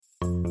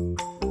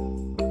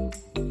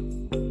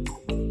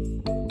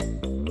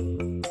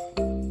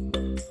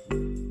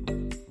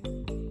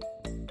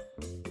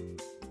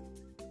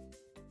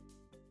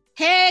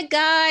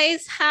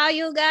guys, how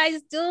you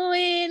guys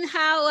doing?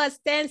 How was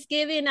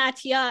Thanksgiving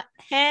at your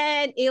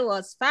hand? It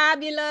was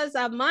fabulous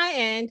at my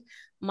end.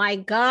 My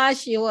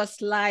gosh, it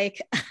was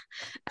like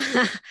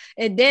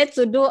a day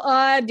to do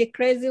all the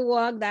crazy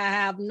work that I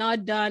have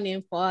not done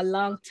in for a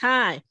long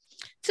time.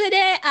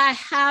 Today, I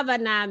have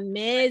an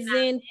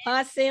amazing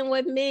person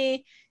with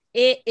me.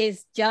 It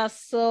is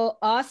just so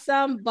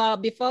awesome. But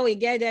before we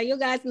get there, you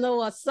guys know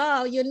what's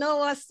up. You know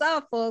what's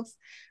up, folks.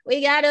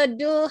 We got to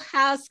do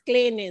house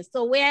cleaning.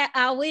 So where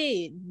are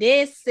we?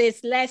 This is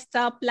Let's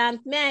Talk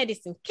Plant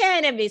Medicine,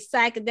 Cannabis,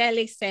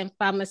 Psychedelics, and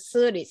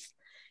Pharmaceutics.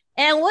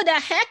 And what the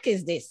heck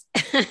is this?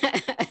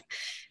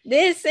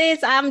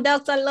 I'm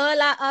Dr.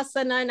 Lola,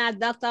 also known as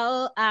Dr.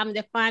 O. I'm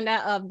the founder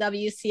of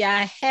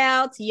WCI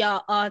Health,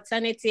 your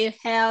alternative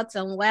health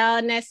and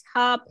wellness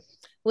hub.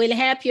 Will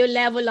help you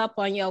level up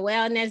on your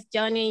wellness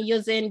journey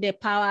using the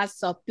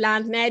powers of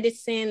plant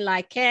medicine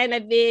like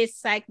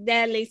cannabis,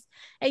 psychedelics,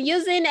 and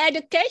using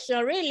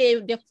education. Really,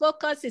 the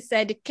focus is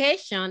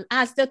education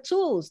as the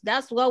tools.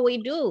 That's what we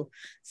do.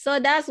 So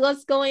that's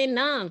what's going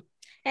on.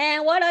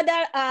 And what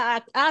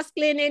other house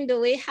cleaning do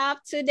we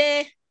have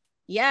today?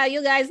 Yeah,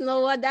 you guys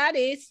know what that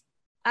is.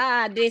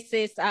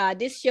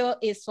 This show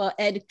is for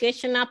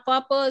educational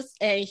purpose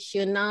and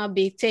should not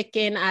be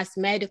taken as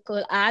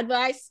medical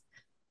advice.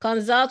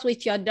 Consult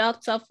with your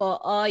doctor for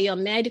all your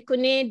medical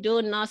needs.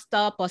 Do not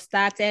stop or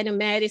start any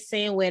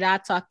medicine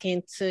without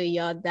talking to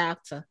your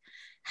doctor.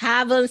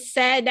 Having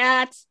said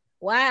that,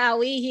 why are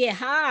we here?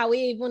 How are we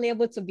even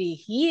able to be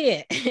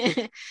here?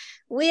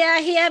 We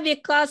are here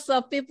because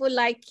of people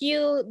like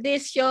you.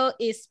 This show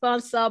is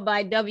sponsored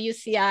by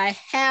WCI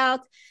Health.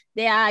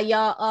 They are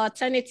your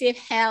alternative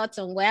health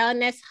and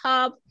wellness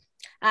hub.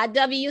 At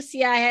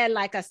WCI Health,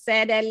 like I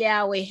said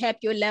earlier, we help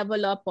you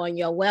level up on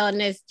your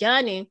wellness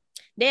journey.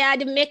 They are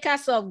the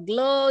makers of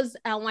glows.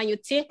 And when you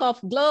think of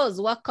glows,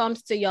 what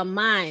comes to your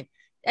mind?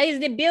 That is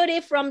the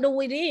beauty from the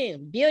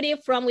within. Beauty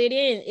from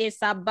within is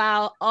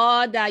about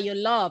all that you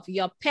love.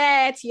 Your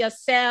pets,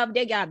 yourself,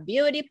 they got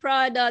beauty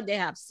products. They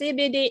have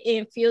CBD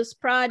infused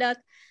products.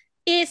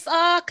 It's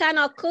all kind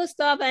of cool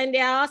stuff. And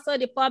they are also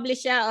the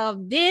publisher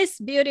of this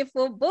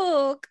beautiful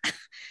book.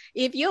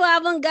 If you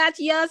haven't got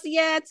yours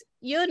yet,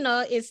 you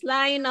know it's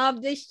lying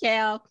off the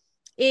shelf.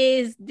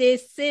 It's the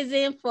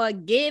season for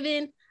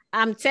giving.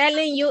 I'm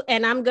telling you,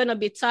 and I'm going to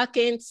be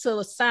talking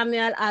to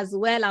Samuel as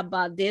well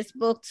about this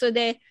book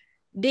today.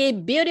 The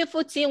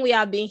beautiful thing we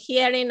have been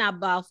hearing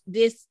about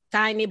this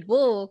tiny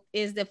book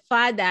is the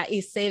fact that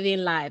it's saving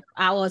life.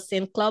 I was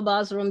in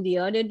Clubhouse room the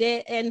other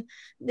day, and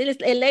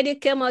a lady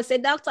came and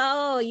said, Doctor,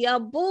 oh,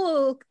 your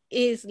book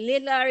is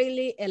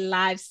literally a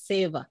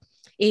lifesaver.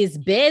 It's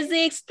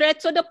basic, straight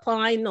to the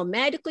point, no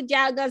medical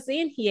jargons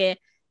in here.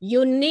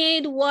 You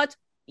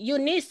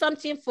need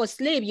something for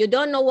sleep. You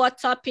don't know what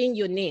topping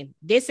you need.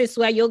 This is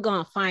where you're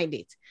going to find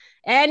it.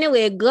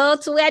 Anyway, go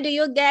to where do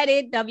you get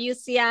it?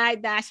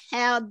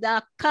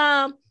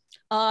 WCI-health.com,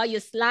 or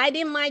you slide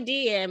in my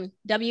DM,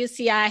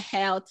 WCI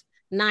Health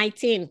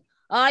 19.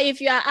 Or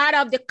if you are out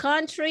of the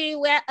country,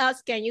 where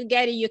else can you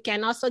get it? You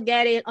can also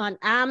get it on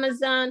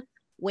Amazon.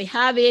 We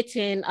have it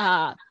in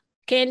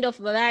Kindle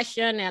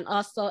version and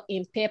also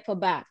in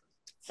paperback.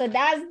 So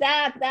that's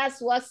that.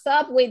 That's what's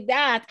up with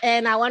that.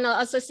 And I want to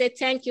also say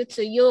thank you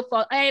to you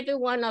for every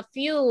one of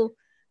you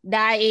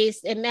that is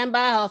a member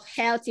of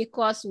Health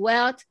Equals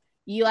Wealth.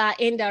 You are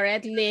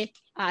indirectly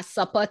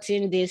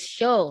supporting this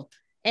show.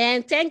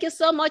 And thank you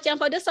so much. And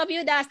for those of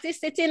you that are still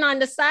sitting on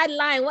the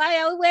sideline, what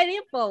are we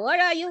waiting for?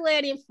 What are you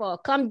waiting for?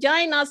 Come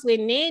join us. We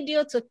need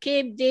you to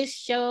keep this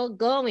show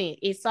going.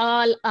 It's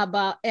all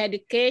about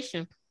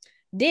education.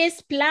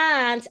 This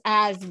plant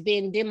has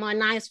been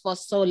demonized for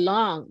so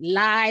long.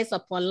 Lies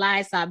upon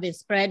lies have been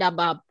spread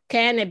about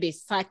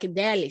cannabis,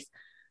 psychedelics.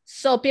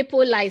 So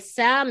people like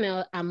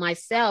Samuel and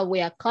myself, we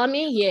are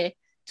coming here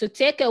to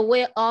take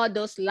away all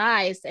those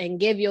lies and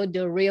give you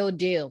the real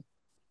deal.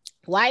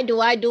 Why do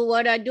I do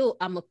what I do?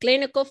 I'm a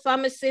clinical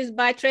pharmacist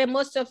by trade.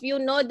 Most of you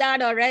know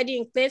that already,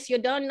 in case you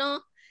don't know.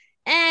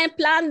 And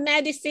plant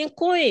medicine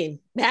queen.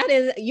 That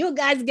is, you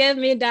guys gave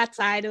me that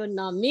title,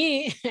 not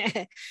me.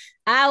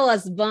 I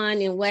was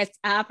born in West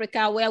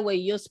Africa where we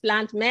use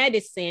plant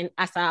medicine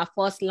as our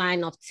first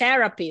line of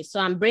therapy. So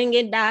I'm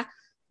bringing that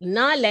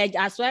knowledge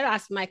as well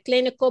as my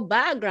clinical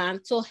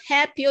background to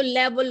help you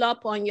level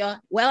up on your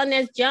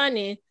wellness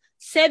journey,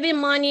 saving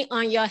money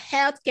on your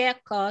healthcare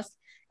costs,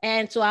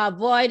 and to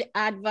avoid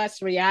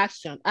adverse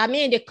reaction. I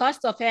mean, the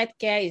cost of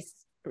healthcare is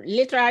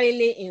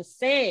literally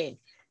insane.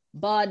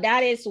 But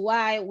that is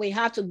why we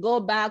have to go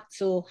back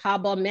to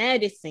herbal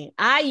medicine.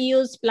 I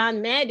used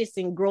plant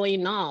medicine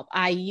growing up.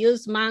 I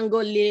used mango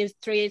leaves,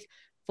 trees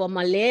for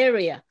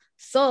malaria.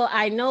 So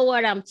I know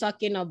what I'm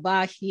talking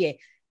about here.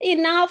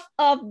 Enough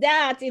of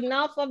that.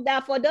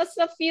 For those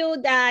of you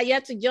that are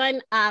yet to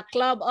join our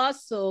club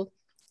also,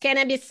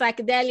 Cannabis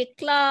Psychedelic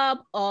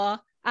Club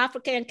or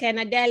African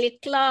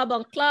Cannadelic Club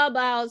on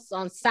Clubhouse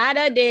on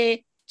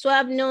Saturday,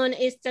 12 noon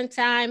Eastern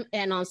Time,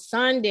 and on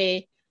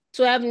Sunday,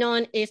 12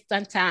 noon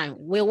Eastern Time.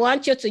 We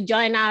want you to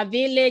join our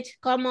village.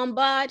 Come on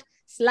board.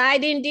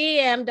 slide in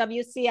DM,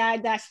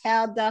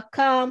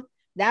 wci-health.com.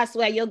 That's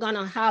where you're going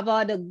to have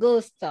all the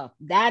good stuff.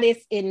 That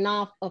is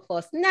enough of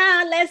us.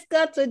 Now, let's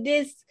go to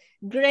this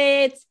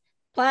great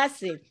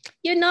person.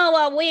 You know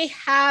what we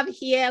have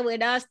here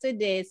with us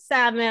today?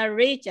 Samuel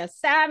Richards.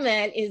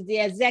 Samuel is the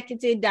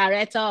Executive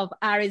Director of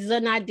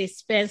Arizona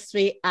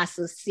Dispensary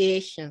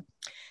Association.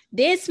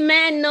 This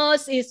man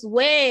knows his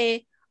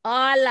way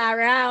all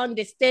around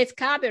the state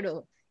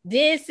capital.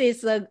 This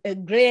is a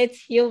great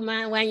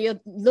human when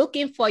you're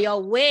looking for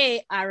your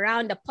way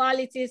around the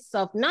politics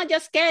of not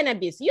just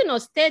cannabis, you know,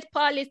 state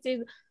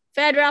politics,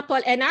 federal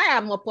politics, and I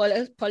am a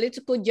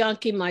political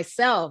junkie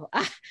myself.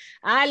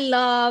 I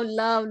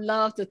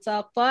love to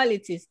talk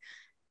politics.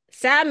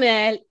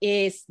 Samuel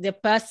is the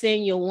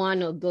person you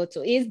want to go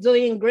to. He's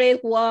doing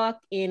great work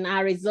in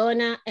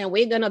Arizona, and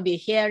we're going to be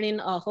hearing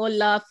a whole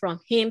lot from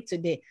him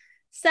today.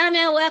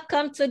 Samuel,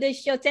 welcome to the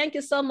show. Thank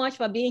you so much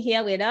for being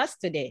here with us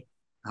today.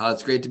 Oh,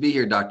 it's great to be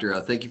here, Dr. O.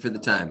 Thank you for the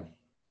time.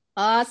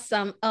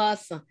 Awesome.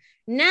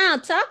 Now,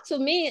 talk to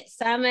me,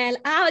 Samuel.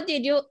 How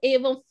did you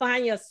even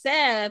find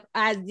yourself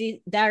as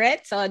the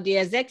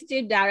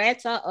executive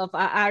director of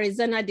our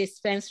Arizona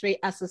Dispensary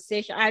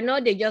Association? I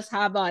know they just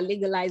have our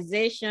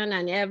legalization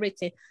and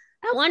everything.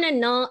 I want to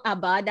know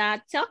about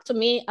that. Talk to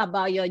me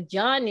about your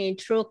journey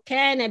through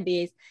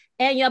cannabis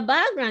and your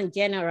background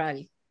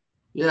generally.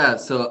 Yeah,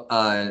 so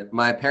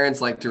my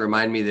parents like to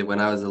remind me that when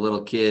I was a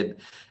little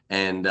kid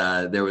and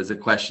there was a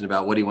question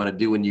about what do you want to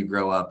do when you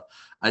grow up,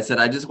 I said,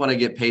 I just want to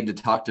get paid to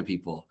talk to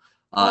people.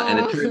 And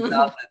it turns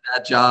out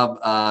that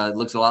job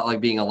looks a lot like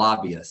being a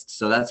lobbyist.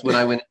 So that's what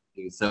I went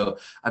into. So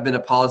I've been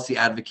a policy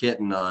advocate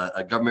and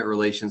a government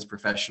relations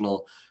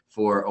professional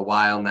for a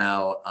while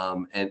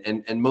now,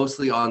 and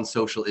mostly on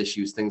social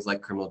issues, things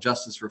like criminal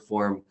justice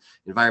reform,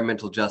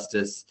 environmental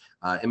justice,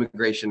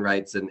 immigration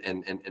rights,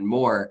 and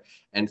more.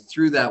 And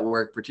through that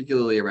work,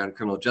 particularly around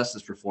criminal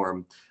justice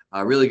reform,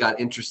 really got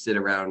interested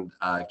around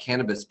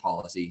cannabis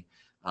policy,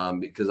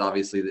 because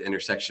obviously the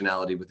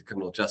intersectionality with the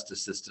criminal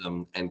justice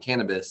system and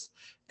cannabis.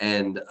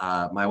 And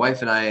my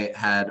wife and I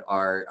had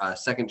our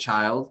second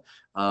child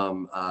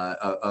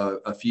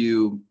a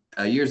few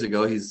years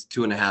ago. He's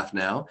 2.5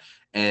 now.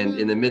 And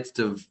in the midst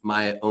of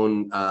my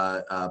own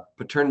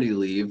paternity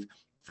leave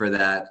for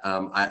that,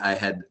 I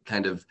had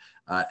kind of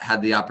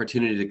had the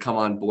opportunity to come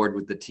on board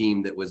with the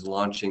team that was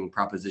launching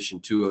Proposition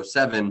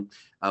 207,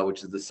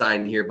 which is the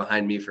sign here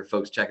behind me for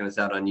folks checking us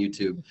out on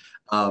YouTube,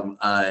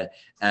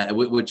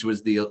 which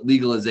was the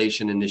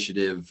legalization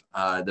initiative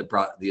that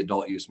brought the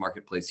adult use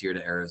marketplace here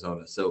to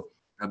Arizona. So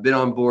I've been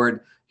on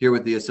board here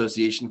with the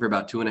association for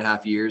about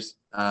 2.5 years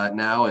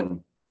now,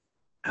 and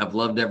I've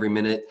loved every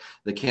minute.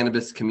 The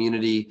cannabis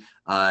community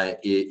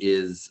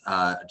is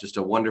just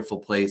a wonderful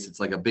place. It's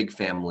like a big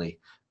family.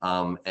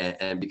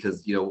 And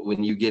because, you know,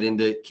 when you get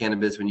into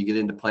cannabis, when you get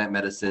into plant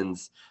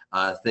medicines,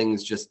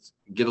 things just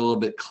get a little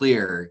bit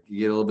clearer, you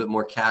get a little bit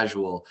more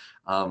casual,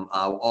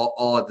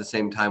 all at the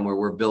same time where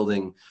we're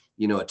building,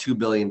 you know, a $2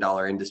 billion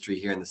industry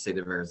here in the state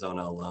of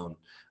Arizona alone.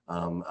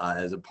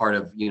 As a part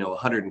of, you know,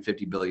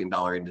 $150 billion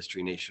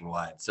industry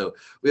nationwide. So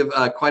we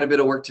have quite a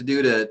bit of work to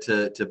do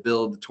to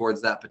build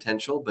towards that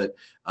potential, but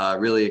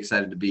really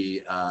excited to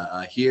be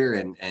here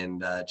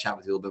and chat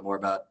with you a little bit more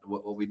about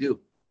what we do.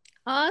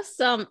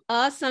 Awesome.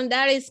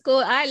 That is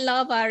cool. I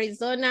love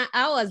Arizona.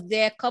 I was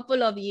there a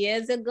couple of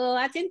years ago,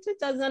 I think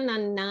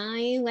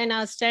 2009, when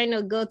I was trying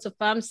to go to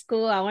farm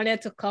school. I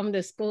wanted to come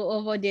to school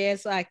over there,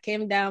 so I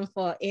came down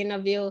for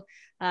interview.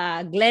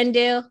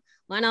 Glendale,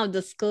 one of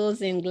the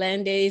schools in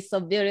Glendale. It's a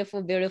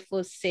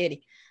beautiful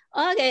city.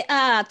 Okay,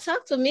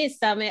 talk to me,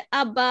 Samuel,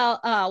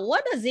 about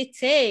what does it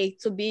take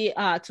to be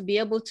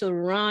able to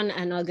run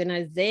an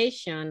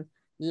organization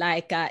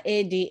like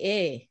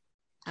ADA?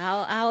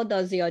 How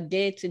does your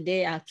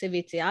day-to-day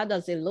activity, how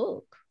does it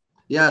look?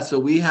 Yeah, so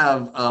we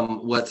have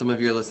what some of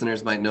your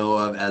listeners might know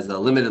of as a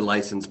limited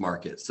license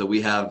market. So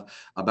we have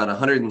about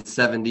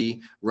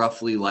 170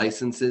 roughly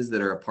licenses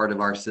that are a part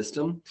of our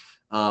system.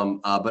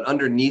 But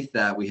underneath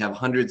that, we have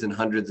hundreds and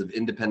hundreds of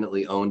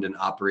independently owned and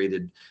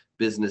operated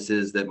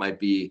businesses that might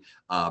be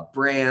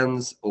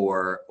brands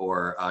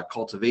or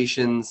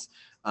cultivations,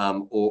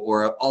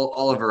 or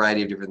all a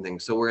variety of different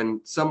things. So we're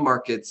in some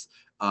markets,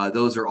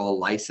 those are all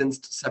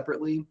licensed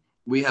separately.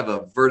 We have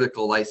a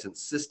vertical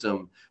license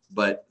system,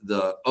 but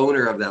the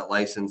owner of that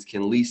license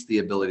can lease the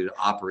ability to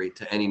operate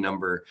to any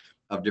number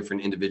of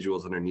different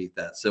individuals underneath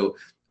that. So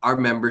our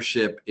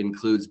membership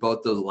includes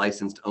both those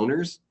licensed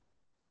owners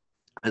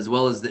as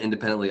well as the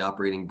independently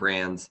operating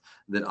brands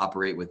that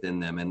operate within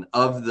them. And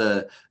of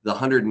the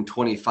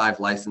 125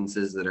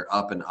 licenses that are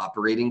up and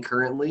operating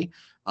currently,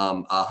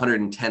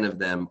 110 of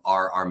them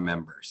are our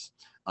members.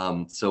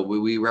 So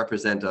we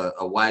represent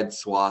a wide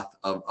swath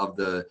of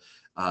the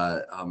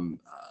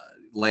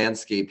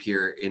landscape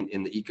here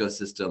in the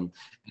ecosystem.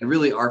 And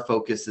really our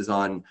focus is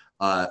on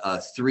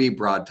 3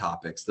 broad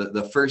topics.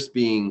 The first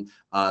being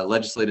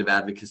legislative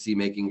advocacy,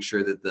 making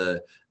sure that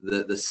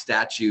the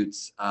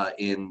statutes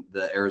in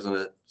the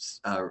Arizona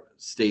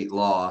state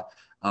law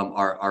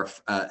are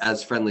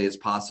as friendly as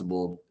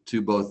possible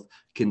to both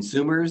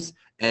consumers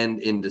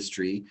and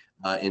industry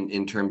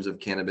in terms of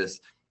cannabis.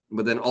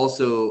 But then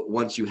also,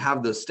 once you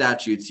have those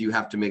statutes, you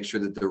have to make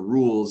sure that the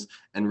rules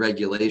and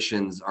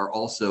regulations are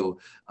also,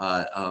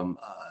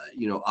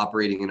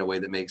 operating in a way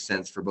that makes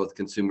sense for both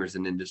consumers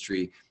and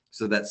industry.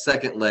 So that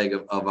second leg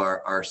of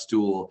our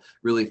stool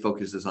really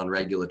focuses on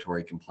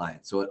regulatory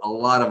compliance. So a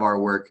lot of our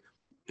work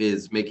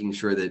is making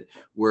sure that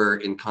we're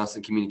in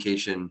constant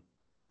communication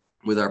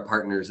with our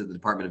partners at the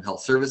Department of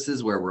Health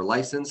Services, where we're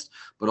licensed,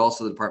 but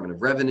also the Department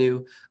of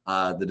Revenue,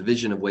 the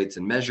Division of Weights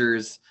and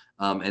Measures,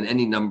 and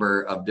any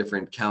number of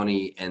different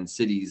county and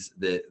cities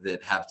that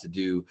have to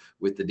do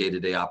with the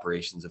day-to-day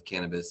operations of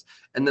cannabis.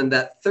 And then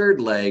that third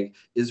leg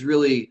is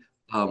really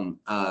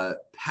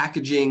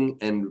packaging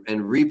and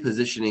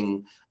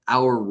repositioning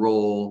our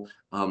role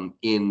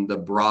in the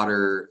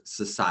broader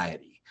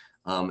society.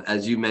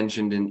 As you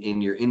mentioned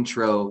in your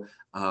intro,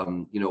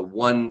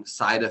 one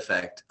side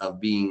effect of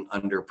being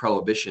under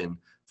prohibition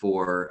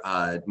for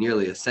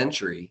nearly a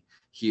century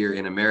here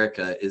in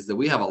America is that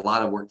we have a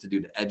lot of work to do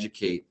to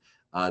educate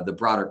the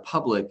broader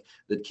public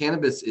that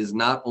cannabis is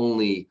not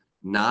only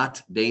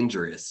not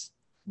dangerous,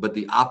 but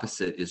the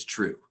opposite is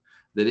true.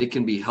 That it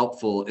can be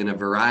helpful in a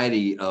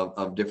variety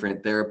of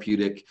different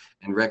therapeutic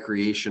and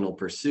recreational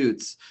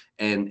pursuits,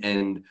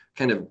 and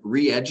kind of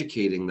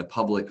re-educating the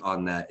public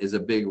on that is a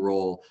big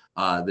role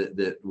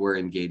that we're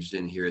engaged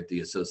in here at the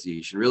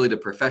association, really to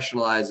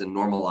professionalize and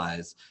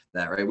normalize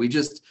that, right? We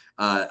just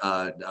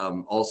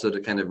also,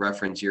 to kind of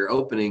reference your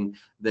opening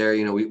there,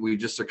 we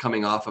just are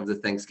coming off of the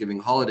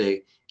Thanksgiving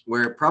holiday,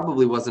 where it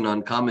probably wasn't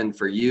uncommon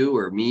for you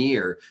or me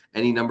or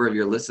any number of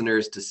your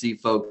listeners to see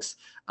folks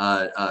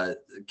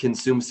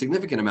consume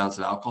significant amounts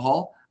of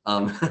alcohol,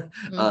 throughout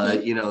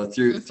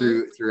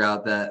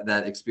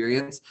that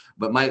experience,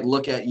 but might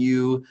look at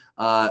you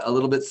a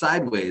little bit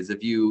sideways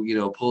if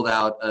you pulled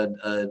out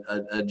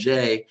a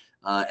J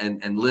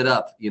and lit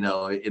up,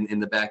 in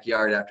the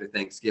backyard after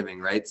Thanksgiving,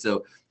 right?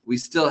 So we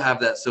still have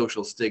that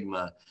social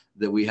stigma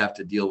that we have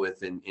to deal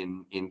with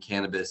in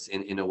cannabis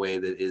in a way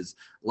that is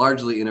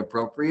largely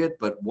inappropriate,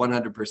 but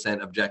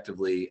 100%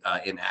 objectively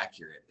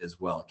inaccurate as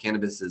well.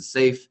 Cannabis is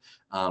safe.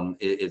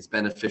 It's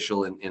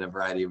beneficial in a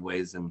variety of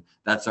ways. And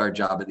that's our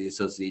job at the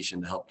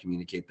association, to help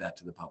communicate that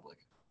to the public.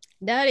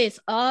 That is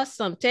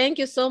awesome. Thank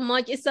you so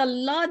much. It's a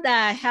lot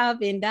that I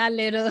have in that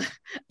little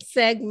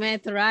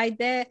segment right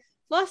there.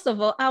 First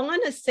of all, I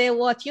want to say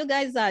what you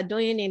guys are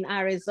doing in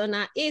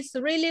Arizona is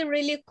really,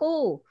 really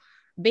cool,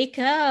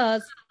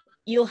 because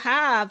you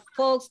have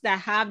folks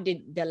that have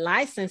the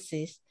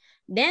licenses.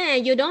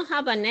 Then you don't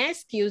have an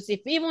excuse.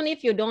 Even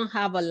if you don't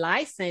have a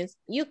license,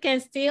 you can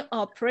still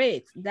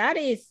operate. That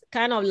is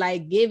kind of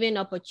like giving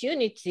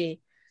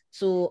opportunity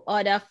to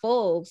other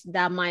folks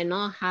that might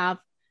not have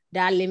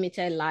that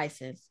limited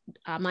license.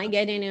 Am I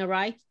getting it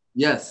right?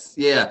 Yes.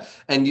 Yeah.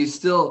 And you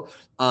still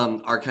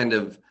are kind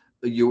of,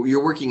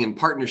 you're working in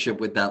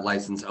partnership with that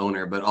license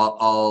owner, but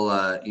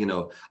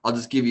I'll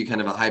just give you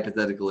kind of a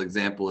hypothetical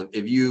example.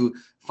 If you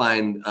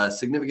find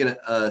significant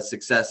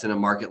success in a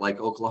market like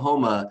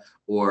Oklahoma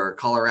or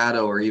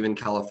Colorado or even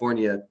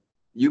California,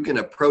 you can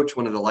approach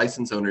one of the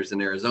license owners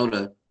in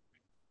Arizona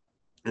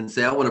and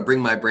say, I want to bring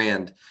my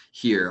brand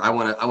here. I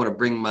want to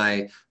bring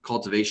my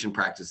cultivation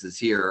practices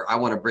here. I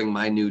want to bring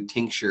my new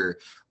tincture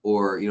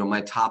or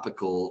my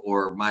topical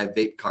or my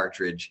vape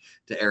cartridge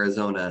to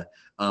Arizona.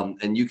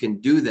 And you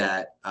can do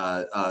that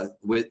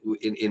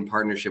in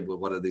partnership with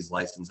one of these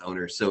license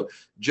owners. So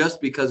just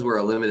because we're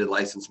a limited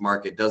license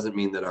market doesn't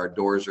mean that our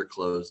doors are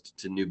closed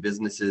to new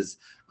businesses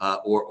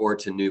or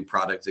to new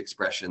product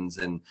expressions.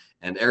 And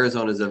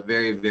Arizona is a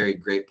very, very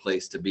great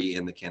place to be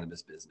in the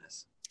cannabis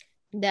business.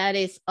 That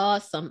is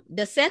awesome.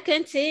 The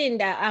second thing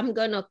that I'm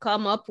going to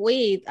come up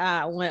with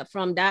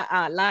from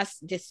that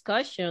last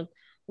discussion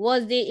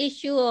was the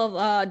issue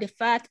of the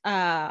fact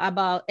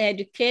about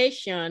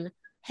education,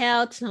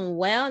 health, and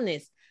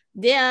wellness.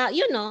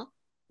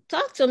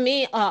 Talk to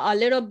me a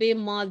little bit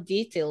more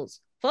details.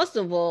 First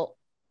of all,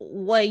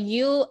 were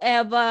you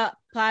ever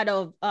part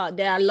of,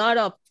 there are a lot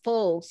of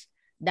folks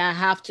that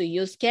have to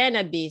use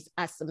cannabis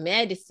as a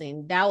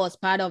medicine. That was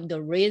part of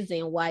the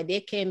reason why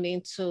they came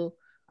into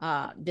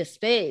the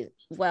space.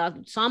 Well,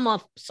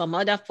 some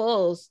other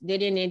folks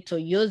didn't need to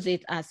use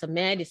it as a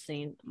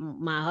medicine.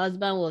 My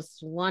husband was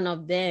one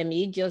of them.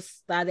 He just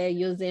started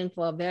using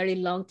for a very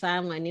long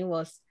time when he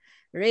was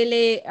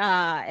really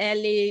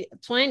early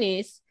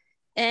 20s,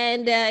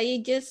 and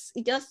he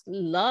just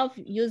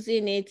loved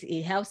using it.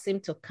 It helps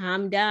him to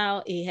calm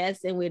down. It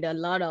helps him with a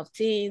lot of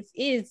things.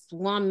 He's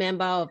one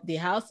member of the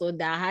household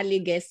that hardly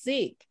gets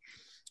sick.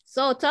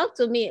 So talk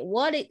to me,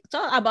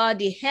 talk about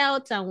the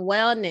health and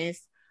wellness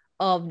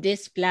of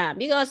this plant,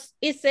 because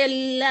it's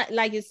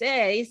like you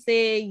said, it's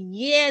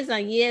years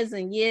and years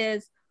and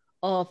years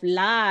of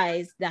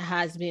lies that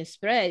has been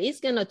spread. It's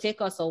going to take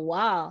us a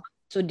while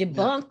to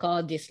debunk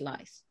all these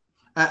lies.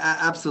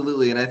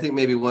 Absolutely. And I think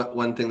maybe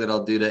one thing that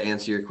I'll do to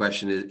answer your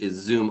question is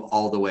zoom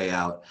all the way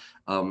out.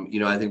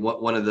 I think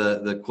one of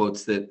the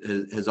quotes that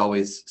has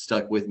always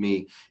stuck with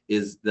me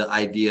is the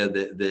idea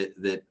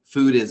that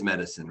food is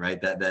medicine, right?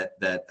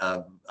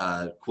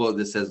 That quote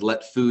that says,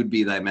 "Let food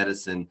be thy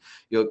medicine."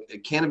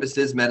 Cannabis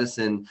is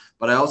medicine,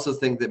 but I also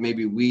think that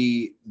maybe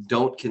we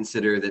don't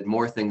consider that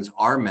more things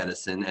are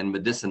medicine and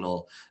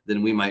medicinal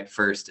than we might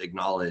first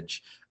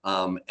acknowledge.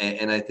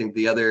 And I think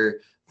the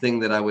other thing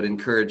that I would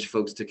encourage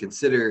folks to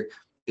consider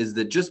is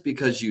that just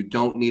because you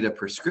don't need a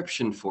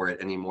prescription for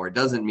it anymore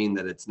doesn't mean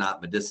that it's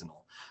not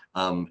medicinal.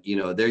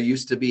 There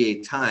used to be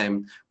a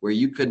time where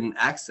you couldn't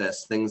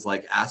access things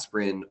like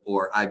aspirin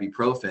or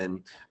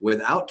ibuprofen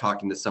without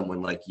talking to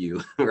someone like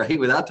you, right?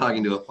 Without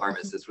talking to a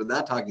pharmacist,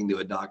 without talking to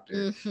a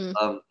doctor.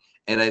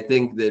 And I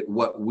think that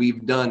what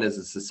we've done as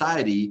a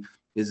society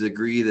is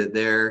agree that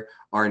there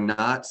are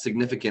not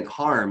significant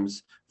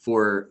harms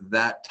for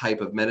that type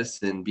of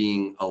medicine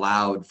being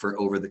allowed for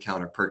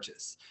over-the-counter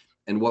purchase.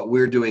 And what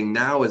we're doing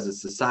now as a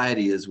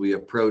society as we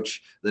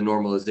approach the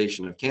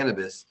normalization of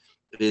cannabis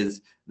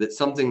is that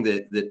something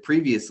that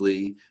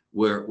previously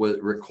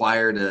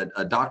required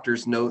a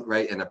doctor's note,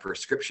 right, and a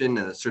prescription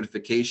and a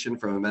certification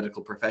from a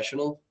medical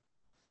professional,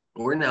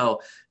 we're now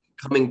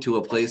coming to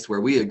a place where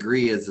we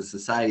agree as a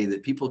society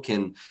that people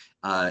can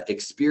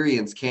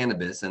experience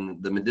cannabis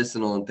and the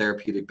medicinal and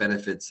therapeutic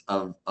benefits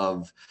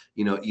of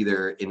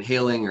either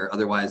inhaling or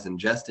otherwise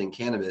ingesting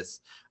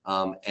cannabis,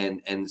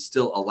 and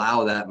still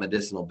allow that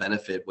medicinal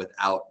benefit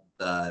without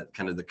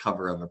kind of the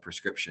cover of a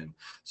prescription.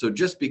 So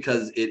just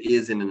because it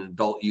is in an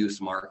adult use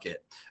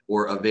market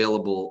or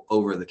available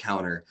over the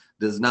counter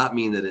does not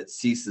mean that it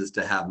ceases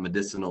to have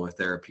medicinal or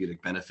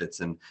therapeutic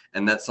benefits. And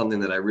that's something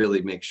that I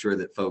really make sure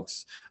that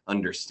folks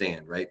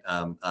understand, right?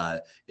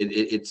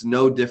 It's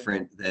no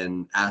different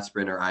than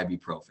aspirin or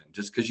ibuprofen.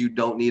 Just because you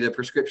don't need a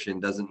prescription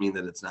doesn't mean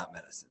that it's not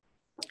medicine.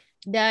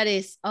 That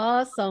is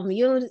awesome.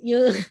 You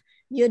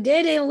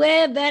did it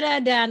way better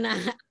than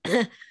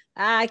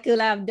I could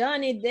have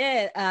done it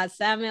there,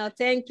 Samuel.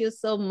 Thank you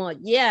so much.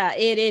 Yeah,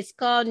 it is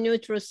called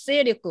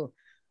nutraceutical.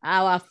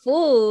 Our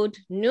food,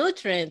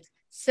 nutrients,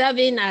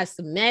 serving as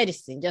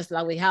medicine, just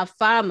like we have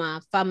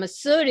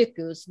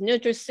pharmaceuticals.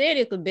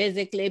 Nutraceutical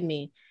basically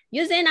mean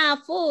using our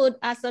food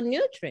as a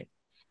nutrient.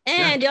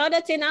 And the other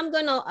thing I'm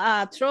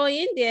gonna throw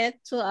in there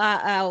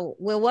to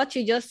with what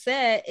you just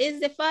said is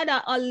the fact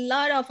that a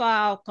lot of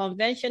our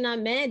conventional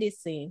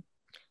medicine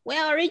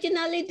were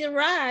originally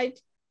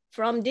derived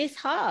from these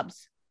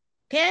herbs.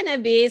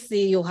 Cannabis,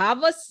 you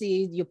have a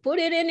seed, you put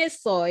it in the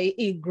soil,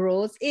 it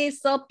grows,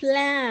 it's a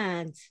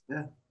plant.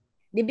 Yeah.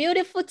 The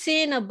beautiful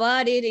thing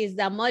about it is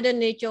that Mother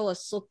Nature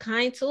was so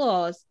kind to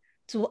us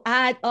to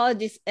add all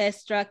this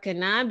extra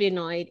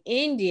cannabinoid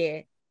in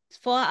there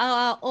for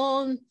our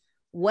own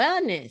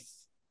wellness.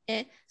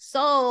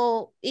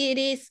 So it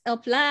is a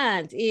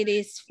plant, it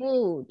is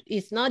food.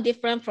 It's not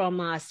different from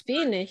our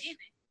spinach.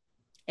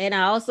 And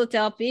I also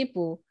tell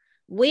people,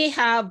 we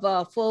have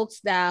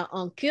folks that are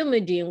on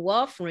Coumadin,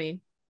 warfarin,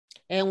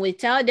 and we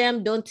tell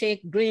them don't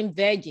take green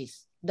veggies.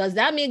 Does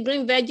that mean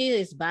green veggies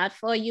is bad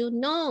for you?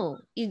 No,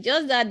 it's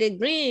just that the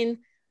green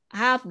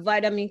have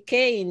vitamin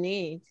K in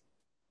it.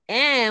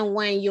 And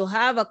when you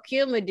have a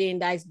Coumadin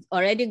that's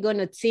already going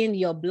to thin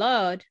your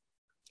blood,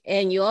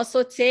 and you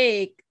also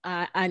take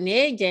an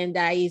agent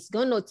that is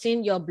going to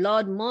thin your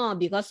blood more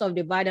because of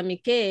the vitamin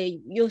K,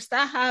 you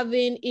start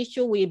having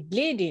issue with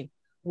bleeding.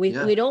 We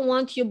don't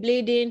want you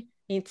bleeding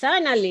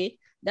internally.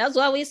 That's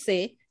why we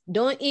say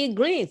don't eat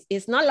greens.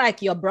 It's not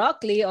like your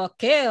broccoli or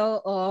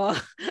kale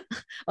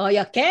or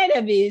your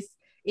cannabis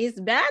is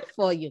bad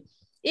for you.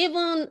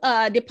 Even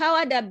the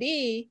power that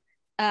be,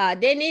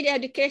 they need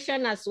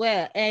education as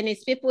well. And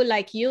it's people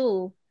like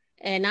you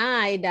and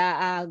I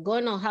that are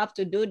going to have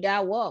to do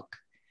that work.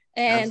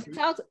 And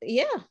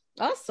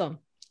awesome.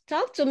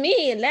 Talk to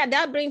me.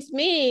 That brings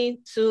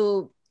me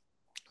to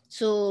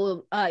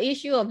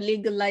issue of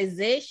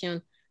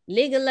legalization.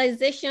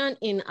 Legalization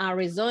in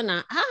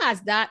Arizona, how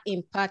has that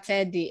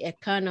impacted the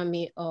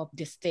economy of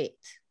the state?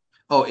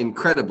 Oh,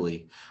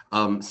 incredibly.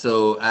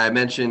 So I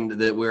mentioned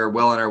that we're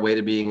well on our way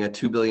to being a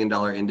 $2 billion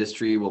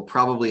industry. We'll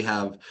probably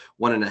have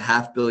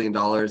 $1.5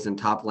 billion in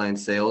top line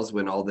sales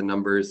when all the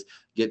numbers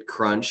get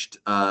crunched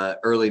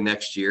early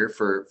next year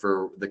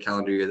for the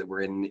calendar year that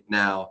we're in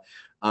now.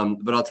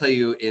 But I'll tell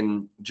you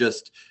in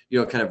just,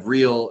 kind of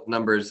real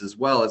numbers as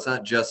well. It's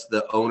not just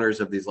the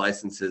owners of these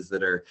licenses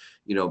that are,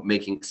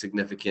 making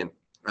significant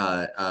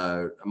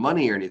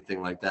money or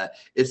anything like that.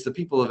 It's the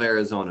people of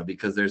Arizona,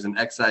 because there's an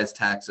excise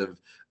tax of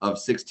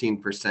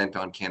 16%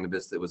 on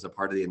cannabis that was a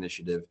part of the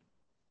initiative.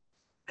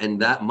 And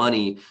that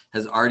money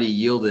has already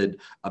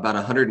yielded about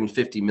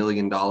 $150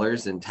 million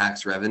in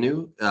tax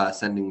revenue,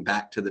 sending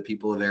back to the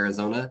people of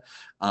Arizona.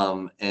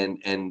 And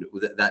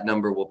that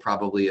number will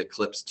probably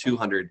eclipse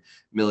 $200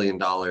 million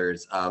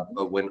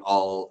when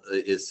all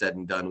is said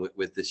and done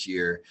with this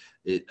year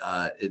it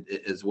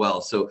as well.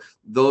 So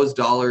those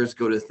dollars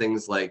go to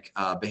things like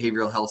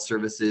behavioral health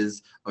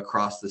services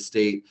across the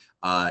state,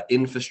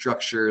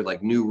 infrastructure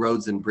like new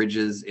roads and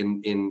bridges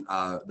in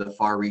the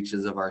far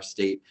reaches of our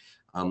state.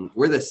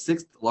 We're the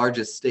 6th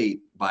largest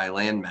state by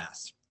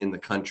landmass in the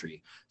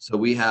country. So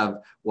we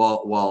have,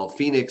 while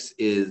Phoenix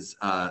is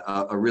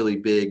a really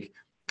big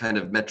kind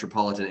of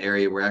metropolitan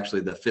area, we're actually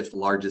the 5th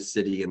largest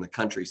city in the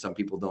country. Some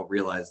people don't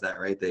realize that,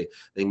 right? They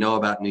know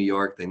about New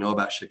York, they know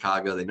about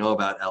Chicago, they know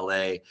about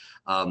LA,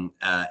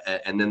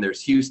 and then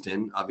there's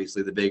Houston,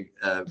 obviously the big.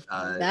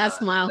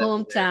 That's my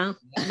hometown.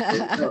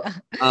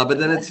 But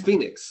then it's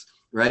Phoenix,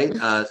 right?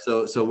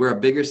 So we're a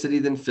bigger city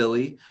than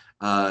Philly.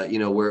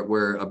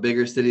 We're a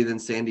bigger city than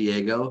San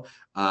Diego.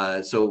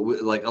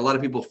 Like a lot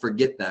of people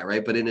forget that,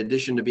 right? But in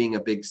addition to being a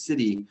big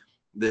city,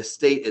 the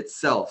state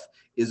itself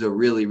is a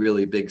really,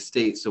 really big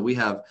state. So we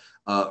have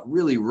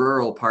really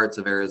rural parts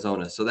of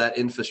Arizona. So that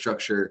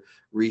infrastructure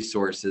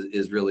resource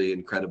is really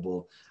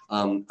incredible.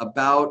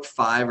 About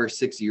 5 or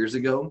 6 years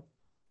ago,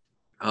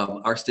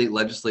 our state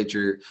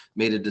legislature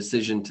made a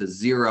decision to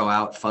zero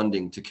out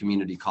funding to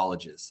community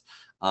colleges.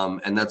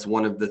 And that's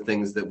one of the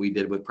things that we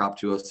did with Prop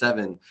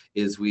 207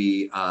 is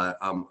we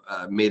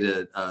made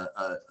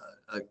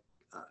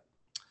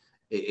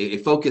a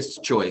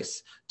focused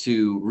choice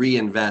to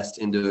reinvest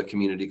into a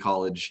community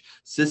college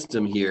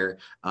system here,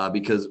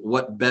 because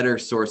what better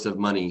source of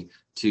money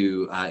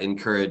to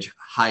encourage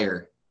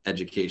higher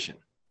education?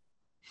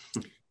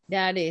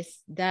 That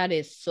is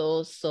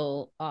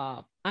so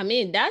I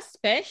mean, that's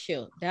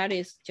special. That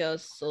is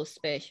just so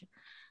special.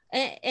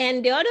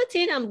 And the other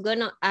thing I'm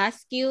gonna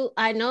ask you,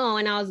 I know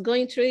when I was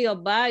going through your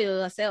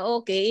bio, I said,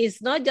 okay,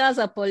 it's not just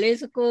a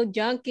political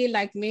junkie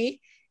like me.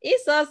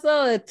 It's also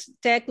a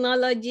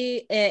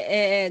technology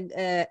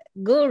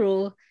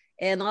guru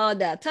and all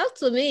that. Talk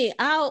to me.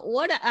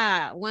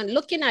 When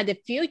looking at the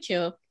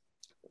future,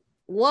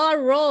 what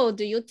role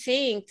do you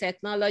think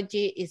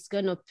technology is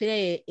going to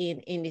play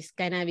in this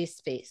cannabis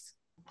space?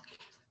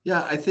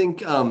 Yeah, I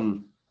think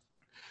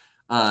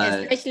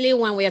especially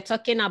when we are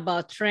talking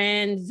about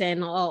trends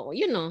and all,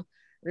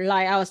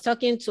 like I was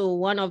talking to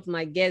one of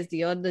my guests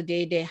the other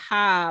day, they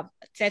have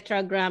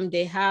Tetragram,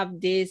 they have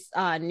this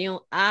new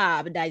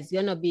app that is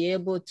going to be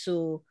able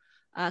to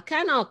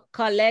kind of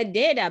collect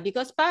data,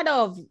 because part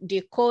of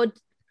the code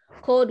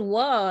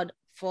word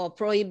for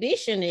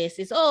prohibition is,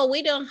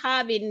 we don't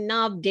have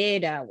enough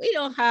data. We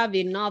don't have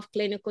enough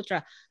clinical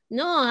trial.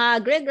 No,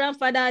 our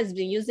great-grandfather has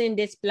been using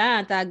this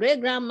plant. Our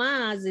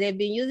great-grandmas, they've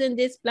been using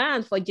this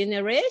plant for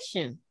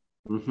generations.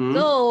 Mm-hmm.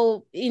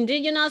 So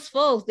indigenous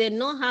folks, they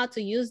know how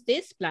to use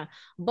this plant.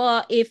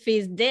 But if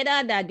it's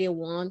data that they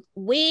want,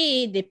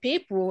 we, the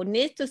people,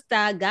 need to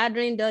start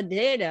gathering the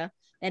data.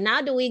 And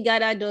how do we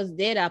gather those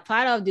data?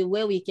 Part of the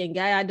way we can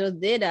gather those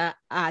data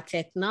are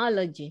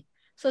technology.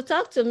 So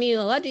talk to me,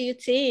 what do you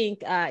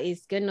think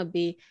is going to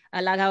be,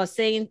 like I was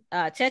saying,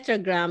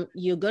 Tetragram,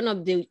 you're going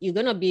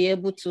to be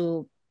able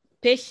to,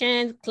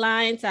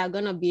 clients are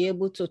going to be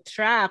able to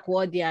track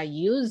what they are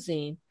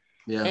using.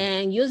 Yeah.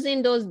 And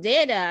using those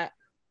data,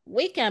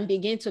 we can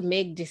begin to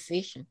make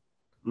decisions.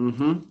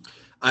 Mm-hmm.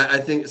 I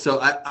think so.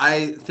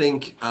 I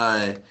think,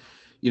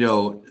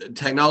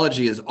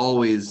 technology has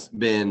always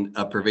been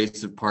a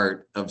pervasive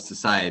part of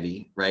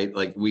society, right?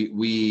 Like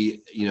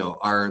we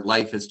our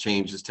life has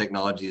changed as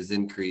technology has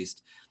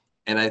increased.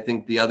 And I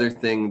think the other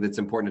thing that's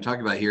important to talk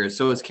about here is,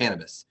 so is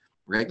cannabis,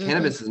 right? Mm-hmm.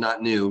 Cannabis is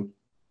not new.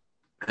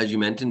 As you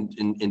mentioned,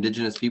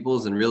 indigenous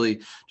peoples and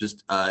really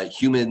just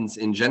humans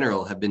in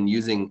general have been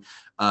using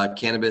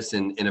cannabis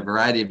in a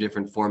variety of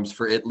different forms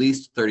for at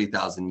least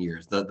 30,000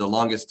 years. The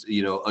longest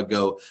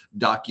ago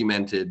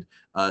documented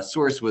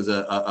source was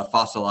a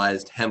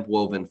fossilized hemp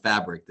woven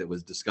fabric that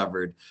was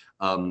discovered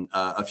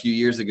a few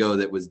years ago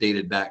that was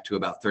dated back to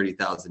about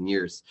 30,000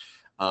 years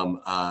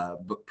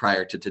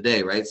prior to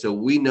today, right? So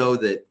we know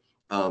that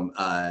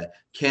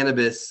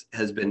cannabis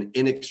has been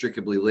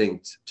inextricably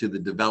linked to the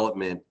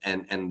development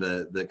and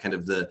the kind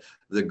of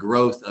the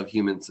growth of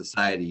human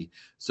society.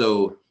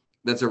 So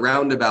that's a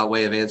roundabout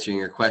way of answering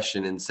your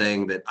question and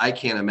saying that I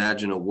can't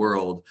imagine a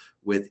world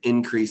with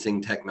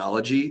increasing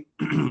technology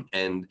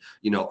and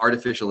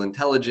artificial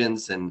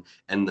intelligence and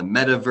the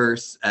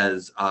metaverse,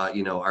 as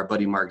our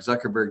buddy Mark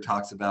Zuckerberg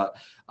talks about,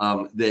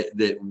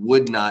 that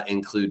would not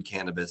include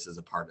cannabis as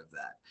a part of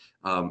that.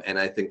 And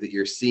I think that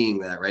you're seeing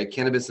that, right?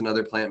 Cannabis and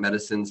other plant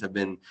medicines have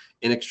been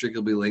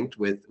inextricably linked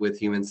with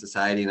human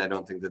society, and I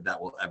don't think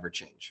that will ever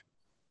change.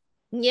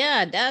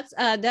 Yeah,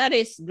 that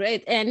is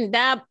great, and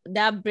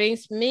that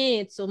brings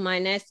me to my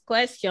next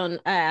question.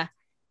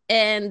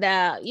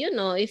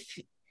 If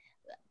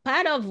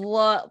part of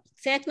what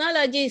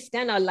technology is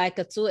kind of like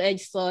a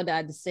two-edged sword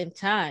at the same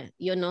time,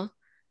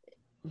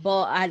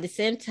 but at the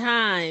same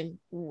time,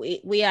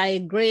 we are a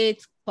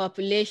great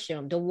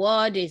population. The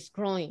world is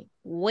growing.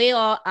 We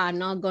all are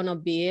not going to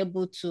be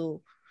able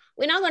to,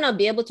 we're not going to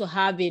be able to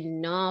have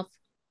enough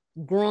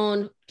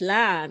grown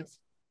plants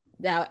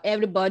that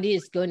everybody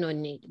is going to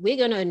need. We're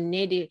going to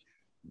need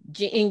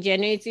the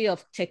ingenuity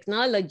of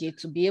technology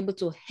to be able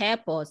to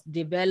help us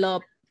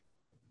develop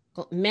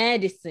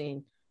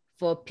medicine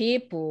for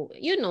people,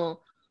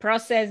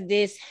 process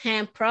this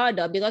hemp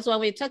product. Because when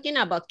we're talking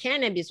about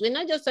cannabis, we're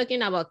not just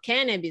talking about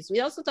cannabis,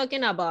 we're also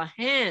talking about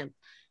hemp.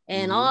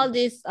 And all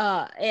this,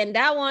 and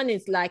that one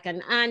is like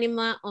an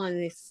animal on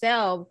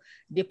itself,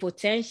 the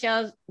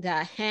potential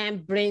that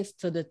hemp brings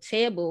to the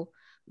table.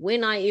 We're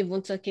not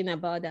even talking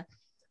about that.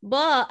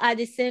 But at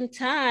the same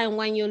time,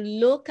 when you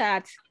look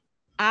at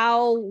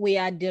how we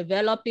are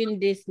developing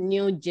this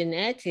new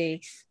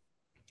genetics,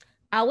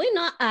 are we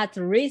not at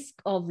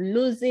risk of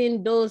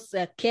losing those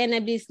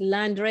cannabis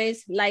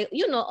landrace, like,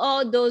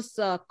 all those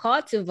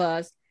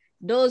cultivars,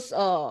 those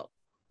OGs,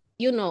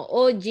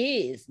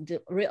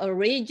 the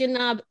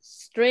original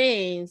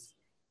strains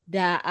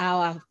that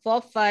our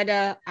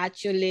forefather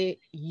actually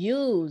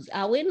used?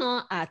 Are we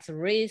not at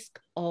risk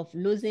of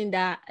losing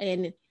that?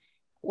 And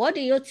what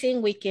do you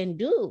think we can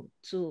do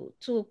to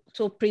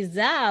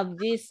preserve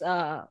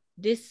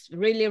this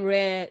really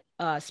rare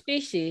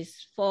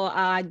species for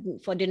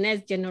the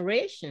next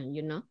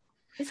generation?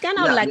 It's kind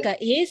of like a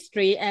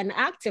history and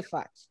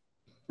artifact.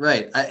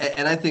 Right.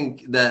 And I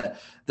think that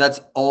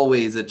that's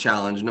always a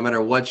challenge. No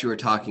matter what you were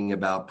talking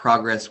about,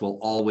 progress will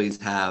always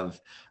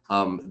have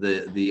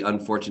the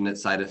unfortunate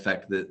side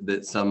effect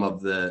that some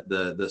of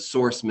the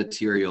source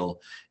material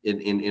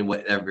in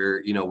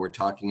whatever, we're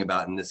talking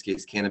about, in this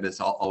case, cannabis,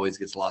 always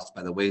gets lost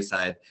by the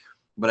wayside.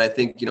 But I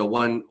think,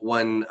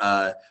 one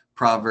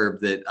proverb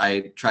that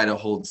I try to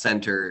hold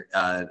center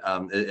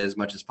as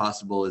much as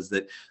possible is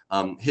that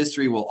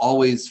history will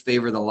always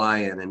favor the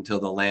lion until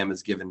the lamb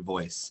is given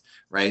voice,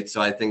 right?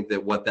 So I think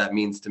that what that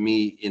means to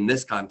me in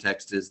this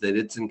context is that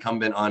it's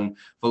incumbent on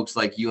folks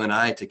like you and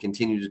I to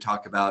continue to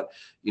talk about,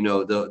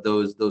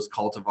 those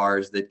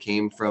cultivars that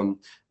came from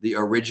the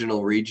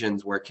original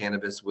regions where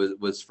cannabis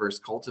was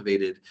first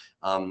cultivated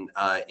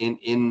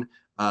in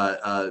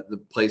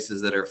the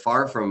places that are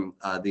far from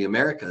the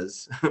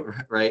Americas,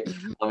 right?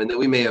 And that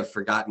we may have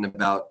forgotten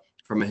about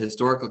from a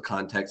historical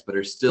context, but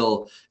are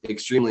still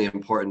extremely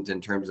important in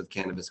terms of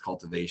cannabis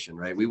cultivation,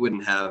 right? We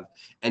wouldn't have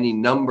any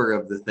number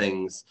of the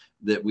things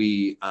that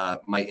we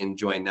might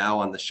enjoy now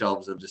on the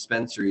shelves of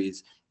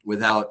dispensaries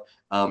without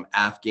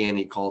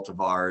Afghani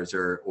cultivars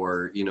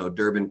or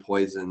Durban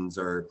poisons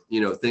or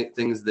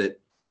things that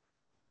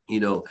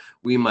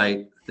we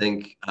might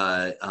think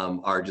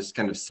are just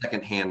kind of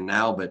secondhand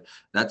now, but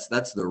that's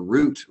the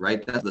root,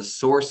 right? That's the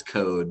source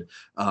code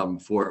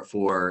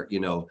for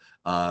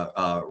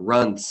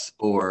runts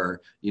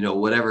or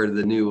whatever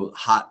the new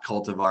hot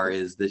cultivar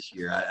is this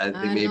year. I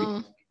think maybe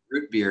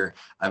root beer.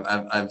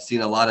 I've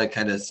seen a lot of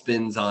kind of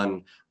spins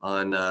on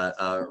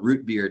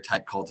root beer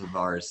type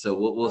cultivars, so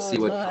we'll see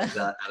what comes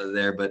out of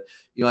there. But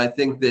I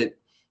think that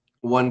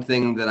one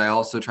thing that I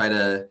also try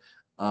to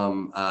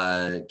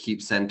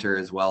keep center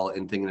as well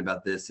in thinking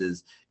about this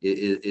is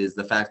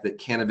the fact that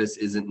cannabis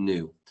isn't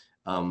new,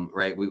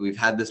 right? We've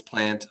had this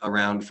plant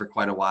around for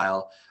quite a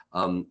while.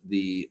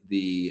 The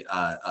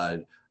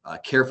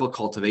careful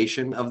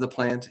cultivation of the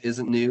plant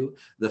isn't new.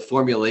 The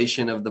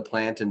formulation of the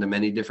plant into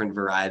many different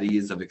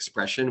varieties of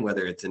expression,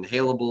 whether it's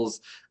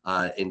inhalables,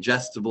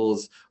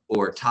 ingestibles,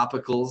 or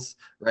topicals,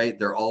 right?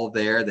 They're all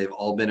there. They've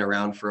all been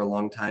around for a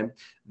long time.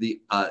 The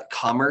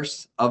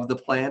commerce of the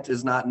plant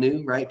is not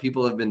new, right?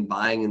 People have been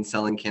buying and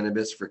selling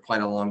cannabis for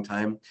quite a long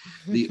time.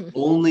 The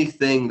only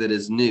thing that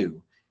is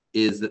new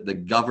is that the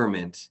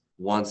government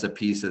wants a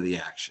piece of the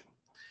action.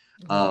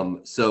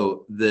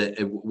 So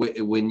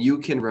when you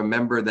can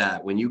remember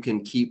that, when you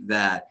can keep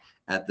that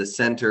at the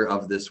center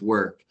of this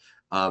work,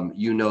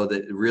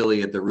 that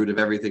really at the root of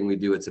everything we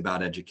do, it's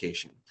about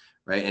education,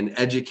 right? And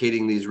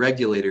educating these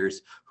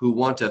regulators who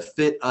want to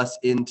fit us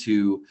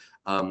into,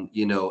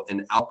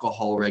 an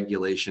alcohol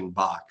regulation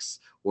box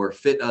or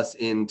fit us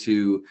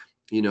into,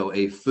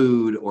 a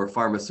food or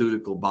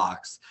pharmaceutical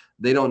box.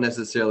 They don't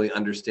necessarily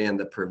understand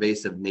the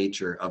pervasive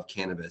nature of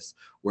cannabis.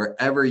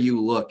 Wherever you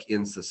look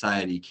in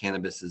society,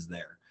 cannabis is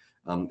there.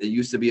 It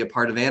used to be a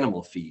part of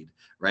animal feed,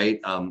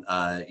 right?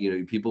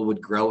 People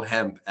would grow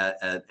hemp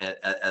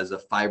as a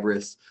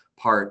fibrous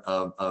part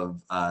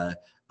of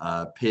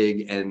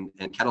pig and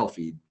cattle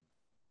feed.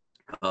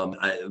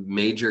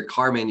 Major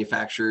car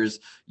manufacturers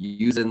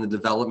use it in the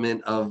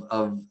development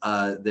of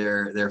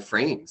their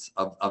frames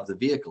of the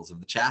vehicles, of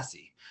the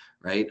chassis.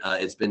 Right,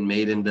 it's been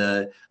made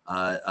into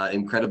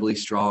incredibly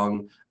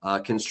strong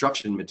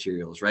construction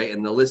materials, right?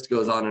 And the list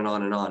goes on and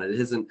on and on. It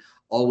hasn't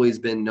always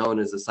been known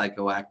as a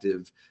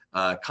psychoactive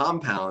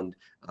compound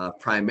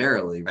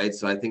primarily, right?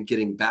 So I think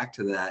getting back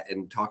to that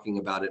and talking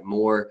about it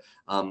more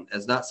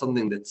as not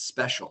something that's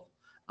special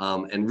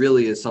and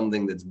really is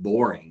something that's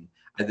boring,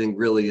 I think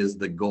really is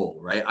the goal,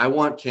 right? I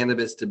want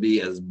cannabis to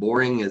be as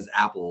boring as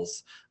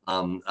apples.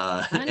 Another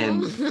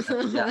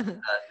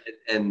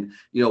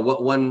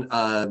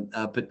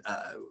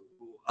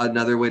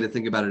way to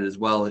think about it as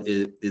well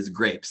is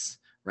grapes,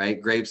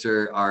 right? Grapes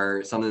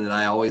are something that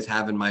I always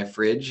have in my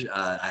fridge.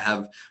 I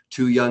have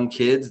 2 young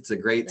kids. It's a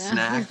great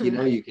snack.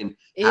 You can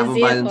have them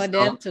by themselves. For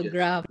them to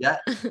grab. Yeah,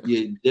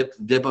 you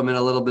dip them in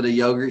a little bit of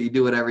yogurt. You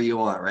do whatever you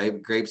want,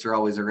 right? Grapes are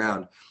always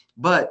around.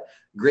 But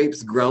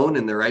grapes grown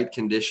in the right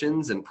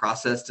conditions and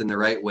processed in the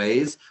right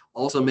ways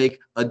also make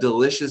a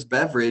delicious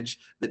beverage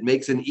that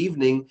makes an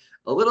evening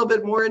a little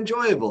bit more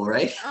enjoyable,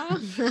 right? Uh,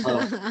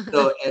 Oh.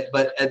 so,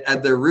 but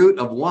at the root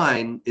of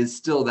wine is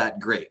still that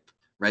grape,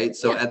 right?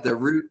 So Yeah. at the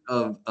root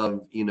of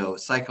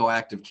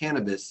psychoactive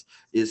cannabis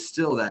is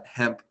still that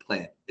hemp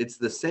plant. It's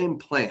the same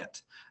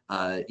plant,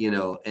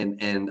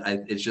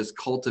 it's just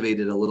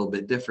cultivated a little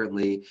bit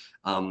differently,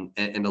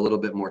 and a little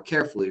bit more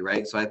carefully,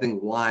 right? So I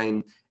think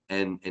wine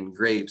and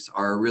grapes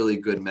are a really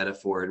good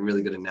metaphor and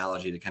really good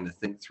analogy to kind of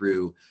think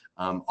through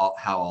how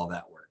all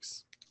that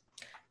works.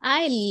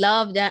 I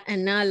love that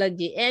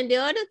analogy. And the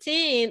other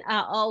thing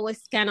I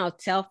always kind of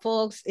tell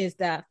folks is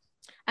that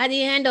at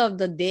the end of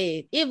the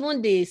day,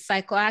 even the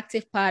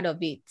psychoactive part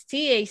of it,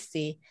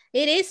 THC,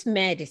 it is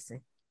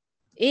medicine.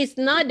 It's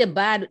not the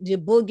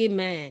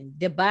boogeyman,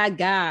 the bad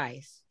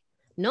guys.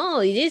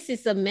 No, this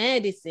is a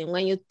medicine.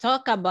 When you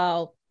talk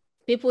about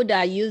people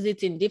that use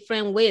it in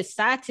different ways,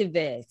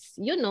 sativets,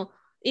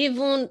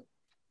 even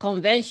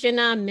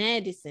conventional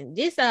medicine,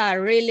 these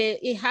are really,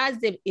 it has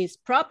its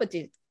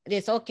properties.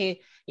 It's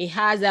okay. It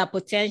has a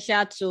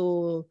potential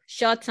to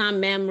short-term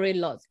memory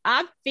loss.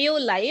 I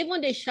feel like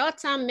even the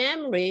short-term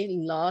memory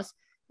loss,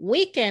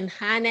 we can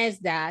harness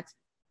that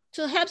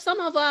to help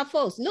some of our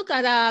folks. Look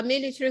at our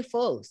military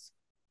folks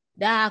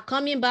that are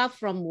coming back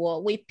from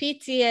war with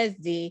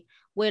PTSD,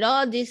 with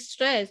all this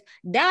stress.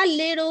 That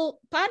little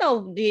part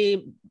of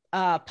the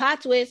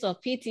pathways of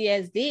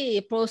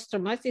PTSD,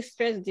 post-traumatic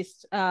stress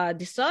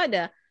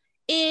disorder,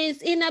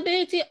 is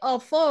inability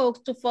of folks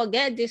to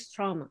forget this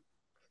trauma.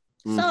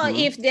 So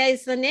if there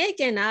is an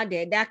agent out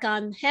there that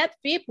can help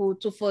people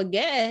to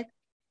forget,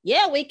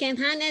 yeah, we can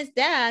harness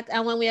that.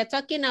 And when we are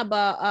talking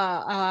about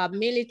our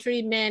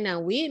military men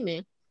and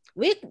women,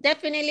 we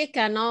definitely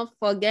cannot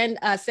forget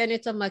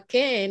Senator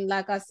McCain.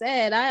 Like I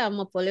said, I am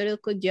a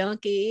political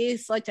junkie.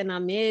 He's such an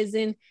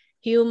amazing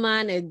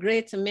human, a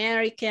great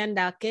American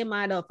that came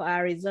out of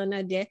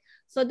Arizona there.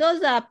 So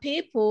those are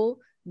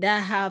people that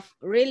have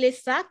really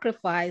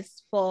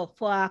sacrificed for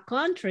our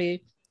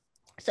country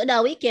so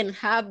that we can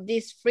have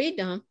this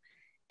freedom.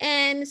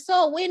 And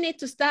so we need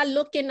to start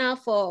looking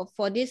out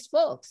for these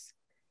folks.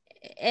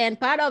 And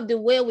part of the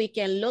way we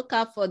can look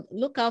out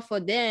for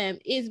them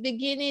is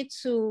beginning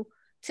to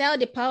tell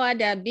the power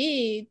that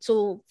be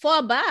to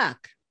fall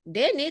back.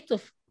 They need to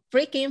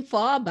freaking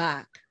fall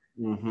back.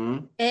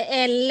 And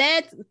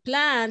let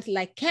plants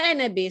like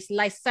cannabis,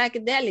 like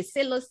psychedelics,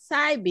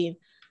 psilocybin,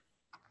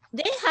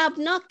 they have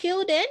not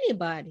killed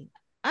anybody.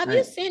 Have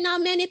you seen how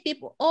many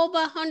people? Over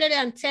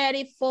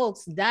 130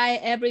 folks die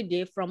every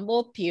day from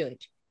opioid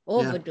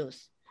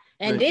overdose.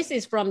 Yeah. And this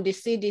is from the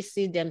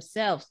CDC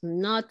themselves,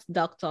 not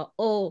Dr.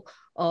 O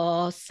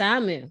or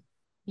Samuel,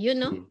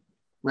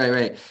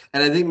 Right.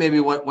 And I think maybe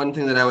one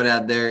thing that I would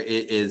add there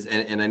is,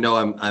 and I know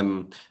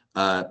I'm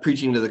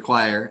preaching to the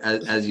choir,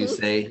 as you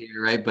say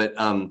here, right? But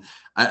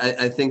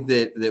I think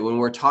that when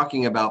we're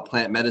talking about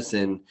plant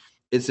medicine,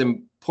 it's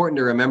important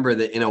to remember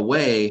that in a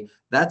way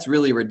that's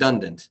really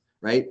redundant,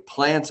 right?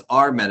 Plants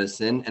are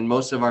medicine, and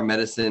most of our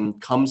medicine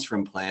comes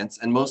from plants,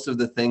 and most of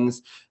the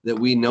things that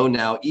we know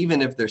now,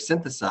 even if they're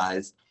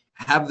synthesized,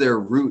 have their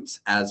roots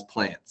as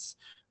plants,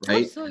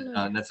 right?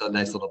 That's a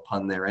nice little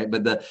pun there, right?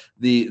 But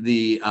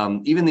the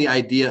even the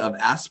idea of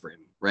aspirin,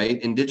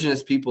 right?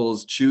 Indigenous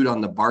peoples chewed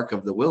on the bark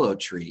of the willow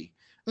tree,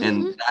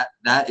 and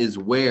that is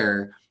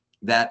where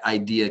that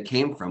idea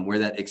came from, where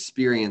that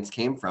experience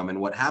came from. And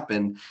what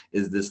happened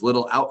is this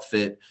little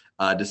outfit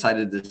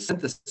decided to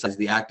synthesize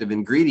the active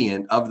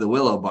ingredient of the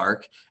willow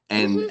bark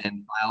and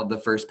filed the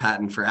first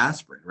patent for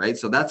aspirin, right?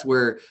 So that's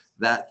where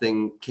that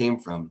thing came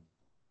from.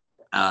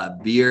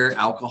 Beer,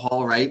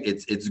 alcohol, right?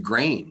 It's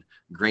grain.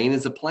 Grain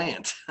is a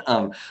plant.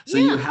 So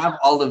you have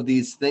all of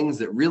these things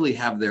that really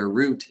have their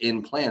root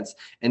in plants.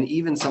 And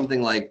even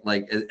something like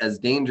as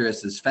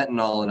dangerous as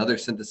fentanyl and other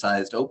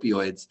synthesized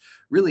opioids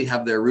really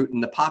have their root in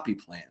the poppy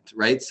plant,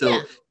 right?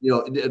 So,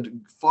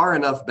 far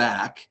enough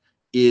back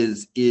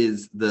is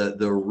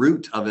the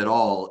root of it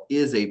all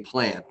is a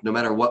plant, no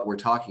matter what we're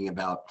talking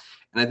about.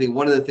 And I think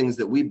one of the things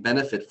that we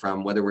benefit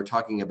from, whether we're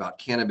talking about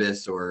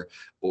cannabis or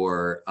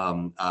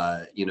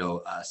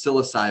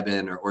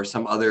psilocybin or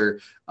some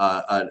other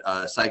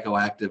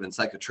psychoactive and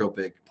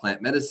psychotropic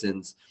plant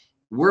medicines,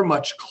 we're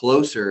much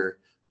closer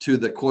to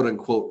the quote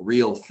unquote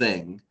real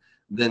thing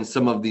than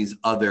some of these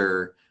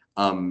other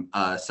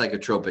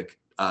psychotropic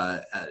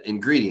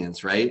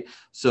ingredients, right?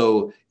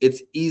 So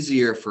it's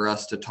easier for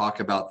us to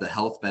talk about the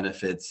health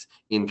benefits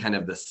in kind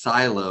of the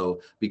silo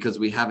because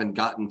we haven't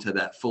gotten to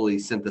that fully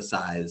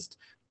synthesized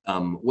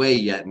way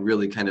yet, and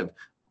really kind of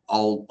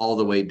all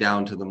the way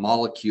down to the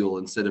molecule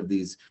instead of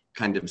these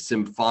kind of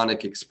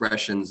symphonic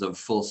expressions of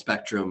full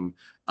spectrum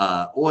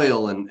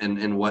oil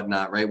and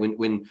whatnot, right?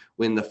 When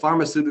the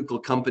pharmaceutical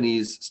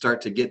companies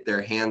start to get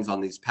their hands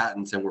on these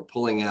patents and we're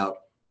pulling out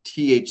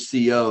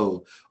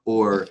THCO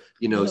or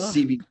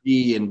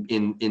CBD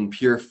in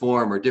pure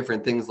form or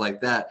different things like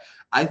that,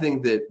 I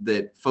think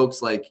that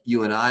folks like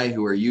you and I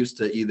who are used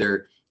to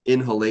either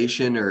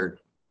inhalation or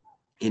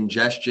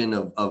ingestion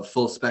of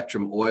full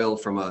spectrum oil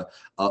from a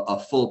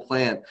full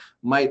plant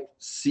might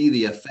see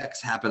the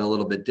effects happen a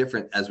little bit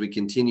different as we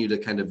continue to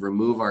kind of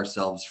remove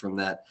ourselves from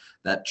that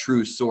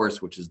true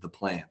source, which is the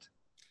plant.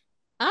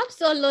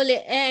 Absolutely.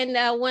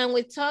 And when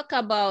we talk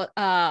about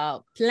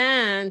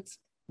plants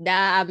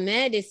that are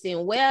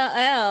medicine, where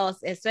else,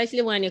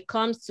 especially when it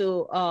comes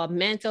to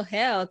mental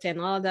health and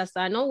all that,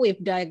 so I know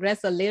we've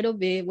digressed a little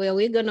bit where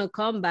we're going to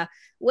come back.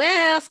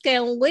 Where else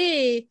can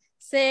we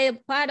say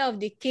part of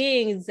the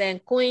kings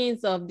and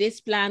queens of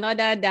this plant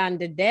other than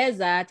the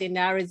desert in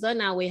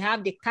Arizona? We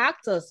have the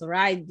cactus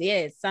right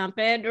there, San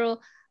Pedro,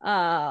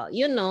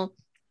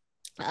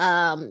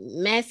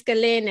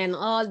 mescaline and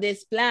all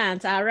these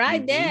plants are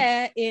right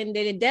there in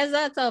the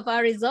desert of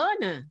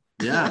Arizona.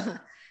 Yeah.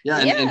 Yeah.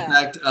 And in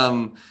fact,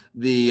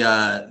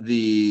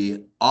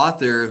 the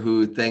author,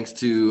 who, thanks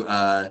to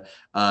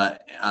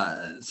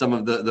some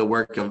of the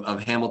work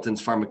of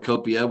Hamilton's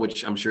Pharmacopoeia,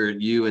 which I'm sure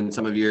you and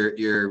some of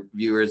your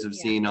viewers have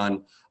seen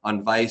on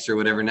Vice or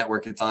whatever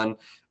network it's on,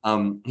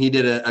 he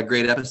did a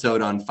great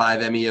episode on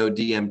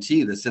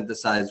 5-MeO-DMT, the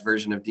synthesized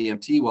version of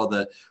DMT. Well,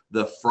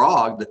 the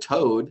frog, the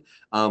toad,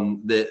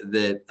 that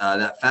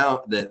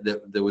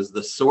was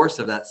the source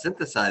of that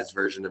synthesized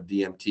version of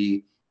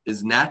DMT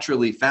is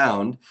naturally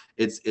found.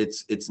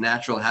 Its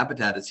natural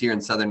habitat is here in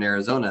southern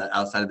Arizona,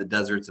 outside of the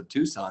deserts of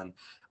Tucson.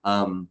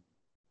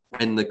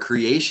 And the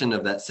creation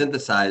of that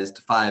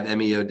synthesized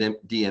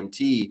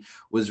 5-MeO-DMT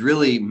was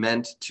really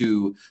meant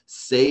to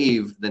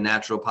save the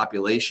natural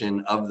population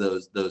of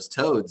those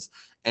toads.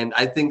 And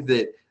I think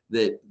that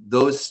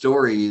those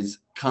stories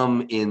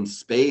come in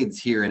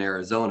spades here in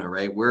Arizona,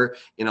 right? We're,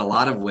 in a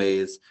lot of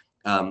ways,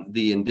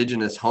 the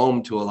indigenous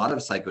home to a lot of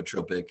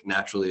psychotropic,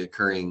 naturally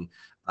occurring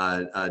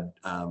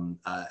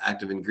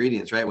active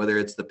ingredients, right? Whether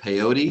it's the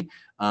peyote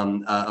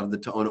of the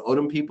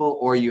Tohono people,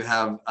 or you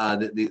have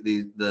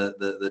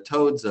the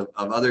toads of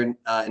other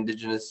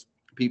indigenous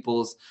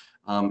peoples,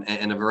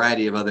 and a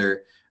variety of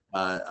other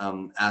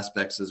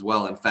aspects as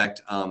well. In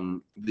fact,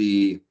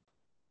 the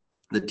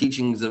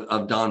teachings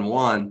of Don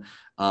Juan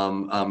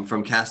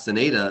from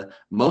Castaneda,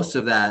 most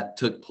of that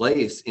took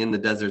place in the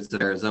deserts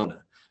of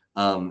Arizona.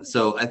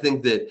 So I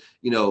think that,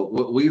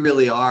 we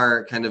really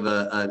are kind of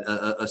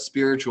a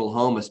spiritual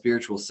home, a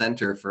spiritual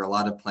center for a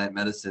lot of plant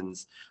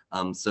medicines.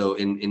 So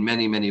in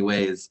many, many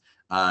ways,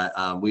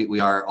 we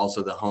are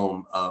also the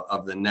home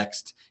of the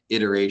next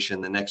iteration,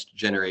 the next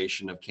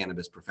generation of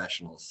cannabis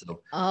professionals.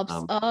 So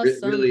awesome.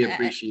 Really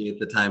appreciate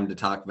the time to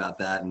talk about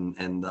that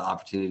and the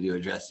opportunity to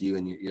address you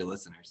and your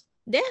listeners.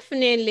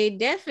 Definitely.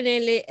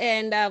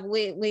 And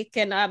we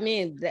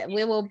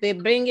will be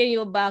bringing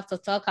you back to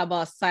talk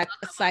about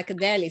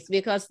psychedelics,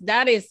 because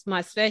that is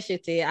my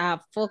specialty. I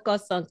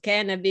focus on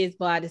cannabis,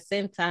 but at the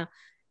same time,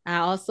 I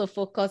also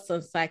focus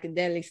on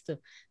psychedelics too.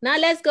 Now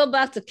let's go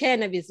back to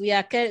cannabis. We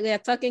are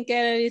talking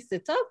cannabis. So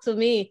talk to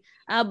me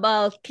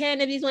about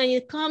cannabis when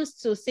it comes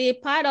to, see,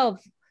 part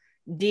of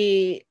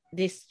the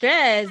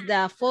stress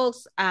that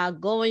folks are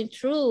going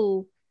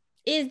through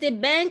is the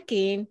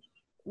banking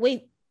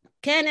with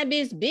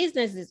cannabis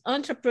businesses,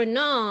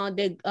 entrepreneur,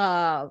 the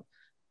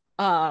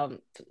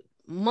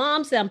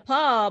moms and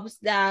pops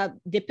that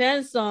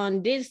depends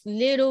on these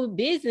little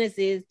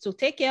businesses to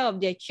take care of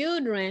their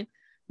children.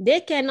 They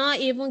cannot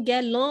even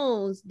get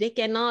loans. They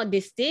cannot, the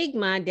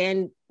stigma,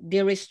 then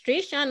the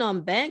restriction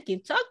on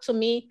banking. Talk to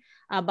me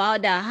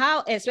about that.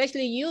 How,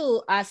 especially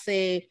you as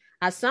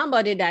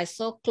somebody that's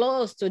so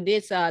close to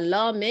these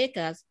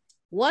lawmakers,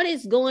 what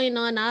is going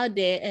on out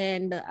there?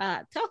 And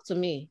talk to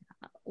me.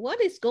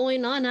 What is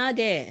going on out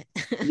there?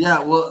 Yeah,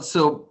 well,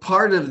 so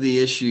part of the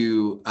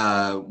issue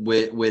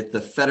with the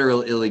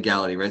federal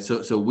illegality, right?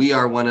 So we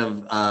are one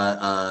of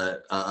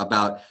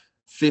about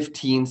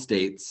 15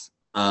 states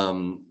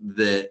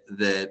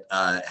that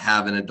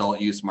have an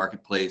adult use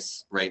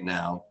marketplace right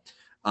now,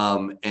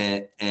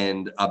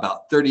 and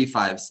about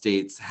 35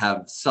 states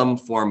have some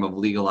form of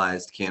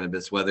legalized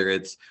cannabis, whether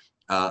it's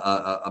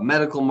a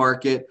medical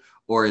market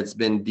or it's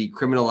been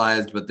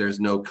decriminalized, but there's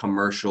no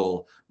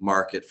commercial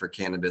market for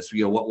cannabis.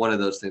 One of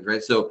those things,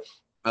 right? So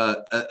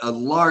a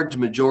large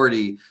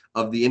majority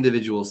of the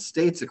individual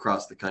states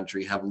across the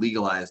country have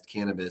legalized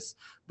cannabis,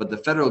 but the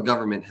federal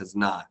government has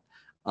not.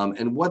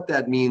 And what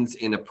that means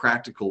in a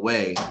practical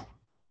way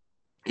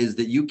is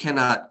that you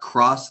cannot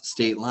cross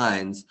state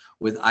lines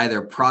with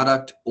either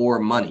product or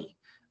money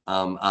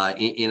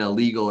in a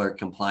legal or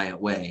compliant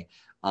way.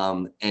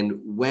 And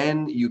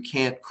when you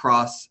can't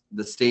cross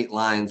the state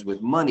lines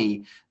with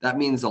money, that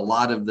means a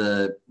lot of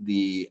the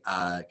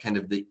kind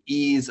of the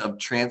ease of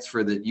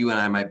transfer that you and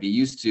I might be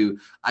used to.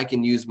 I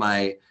can use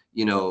my,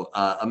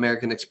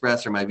 American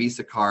Express or my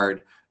Visa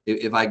card.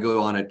 If I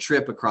go on a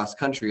trip across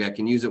country, I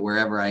can use it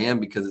wherever I am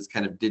because it's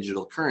kind of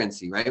digital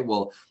currency, right?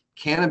 Well,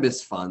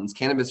 cannabis funds,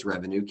 cannabis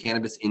revenue,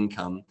 cannabis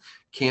income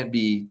can't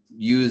be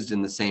used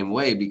in the same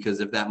way, because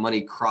if that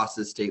money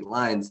crosses state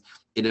lines,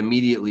 it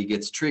immediately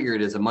gets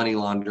triggered as a money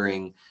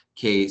laundering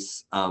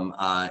case,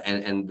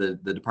 and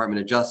the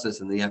Department of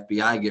Justice and the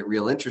FBI get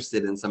real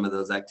interested in some of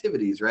those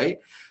activities, right?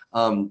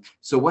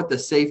 So what the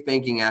Safe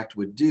Banking Act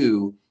would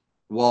do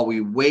while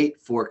we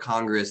wait for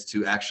Congress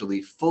to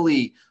actually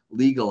fully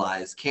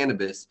legalize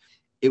cannabis,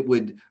 it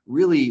would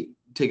really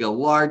take a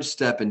large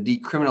step in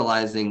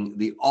decriminalizing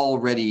the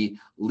already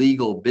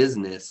legal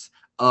business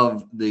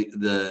of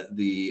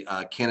the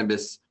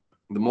cannabis,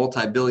 the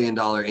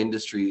multi-billion-dollar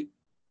industry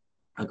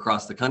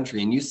across the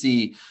country. And you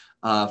see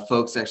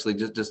folks actually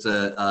just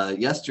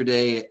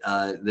yesterday,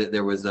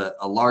 there was a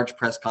large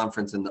press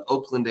conference in the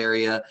Oakland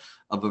area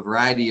of a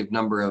variety of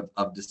number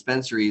of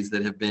dispensaries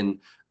that have been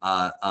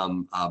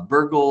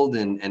burgled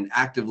and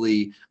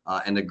actively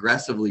and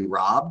aggressively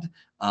robbed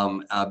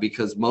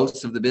because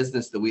most of the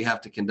business that we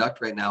have to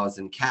conduct right now is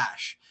in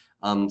cash.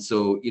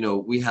 So,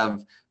 we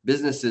have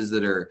businesses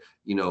that are,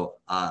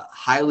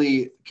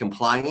 highly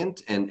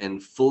compliant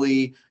and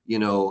fully,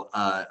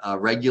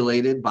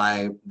 regulated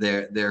by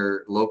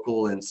their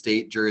local and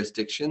state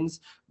jurisdictions,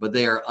 but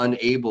they are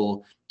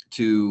unable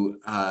to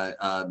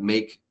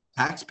make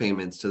tax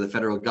payments to the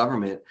federal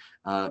government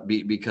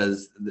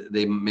because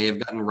they may have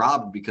gotten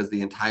robbed because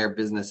the entire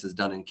business is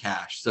done in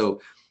cash.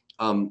 So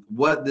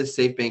what this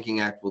Safe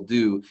Banking Act will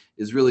do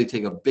is really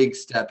take a big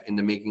step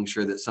into making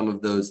sure that some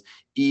of those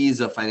ease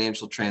of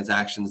financial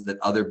transactions that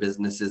other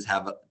businesses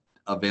have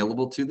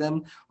available to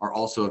them are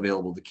also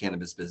available to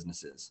cannabis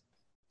businesses.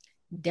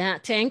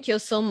 Thank you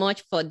so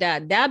much for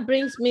that. That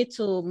brings me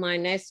to my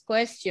next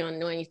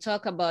question. When you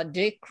talk about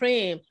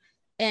decrim,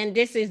 and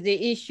this is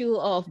the issue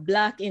of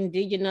Black,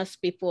 Indigenous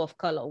people of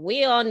color.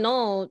 We all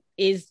know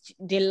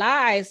the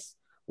lies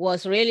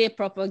was really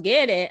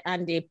propagated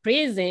and the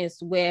prisons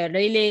were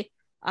really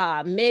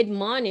made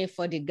money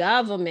for the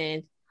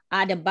government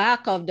at the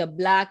back of the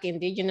Black,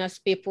 Indigenous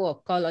people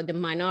of color, the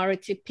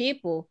minority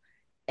people.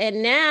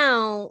 And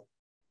now,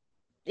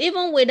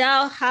 even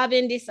without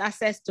having this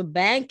access to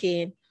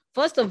banking,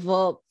 first of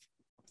all,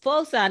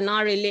 folks are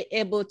not really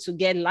able to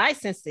get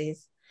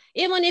licenses.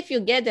 Even if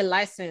you get the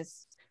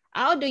license,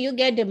 how do you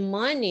get the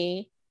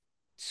money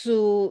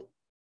to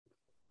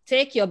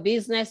take your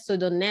business to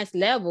the next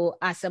level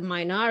as a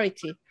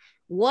minority?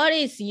 What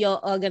is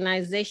your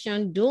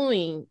organization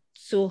doing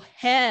to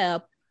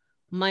help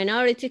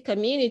minority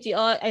community,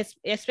 or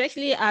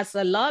especially as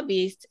a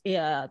lobbyist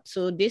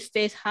to these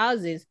state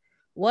houses?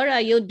 What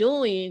are you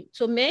doing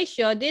to make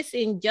sure this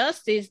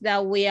injustice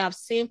that we have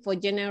seen for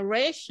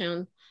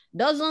generations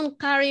doesn't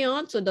carry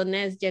on to the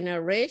next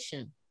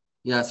generation?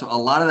 Yeah, so a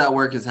lot of that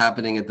work is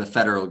happening at the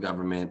federal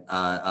government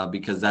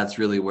because that's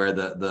really where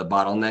the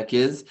bottleneck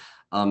is.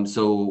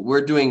 So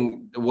we're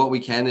doing what we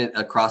can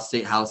across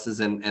state houses,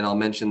 and I'll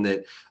mention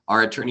that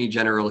our Attorney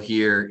General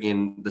here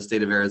in the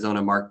state of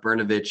Arizona, Mark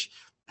Brnovich,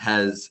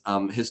 has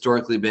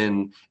historically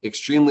been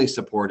extremely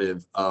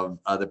supportive of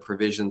the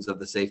provisions of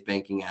the Safe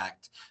Banking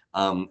Act,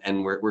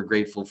 and we're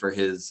grateful for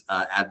his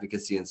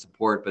advocacy and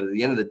support. But at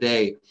the end of the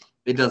day,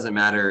 it doesn't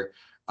matter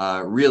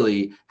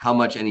really how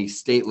much any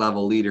state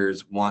level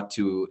leaders want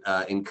to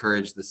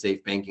encourage the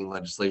safe banking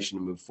legislation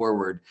to move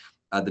forward.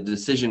 The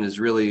decision is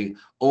really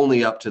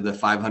only up to the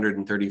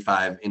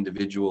 535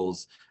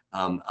 individuals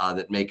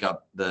that make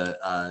up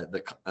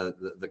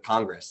the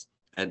Congress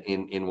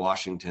in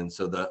Washington.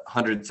 So the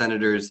 100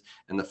 senators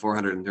and the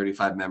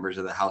 435 members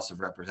of the House of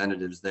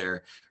Representatives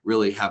there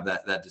really have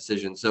that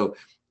decision. So,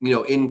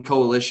 in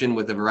coalition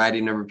with a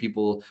variety number of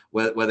people,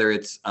 whether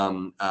it's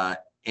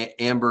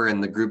Amber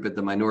and the group at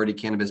the Minority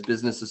Cannabis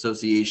Business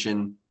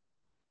Association,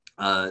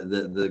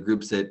 the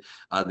groups at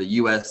the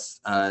U.S.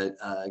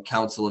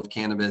 Council of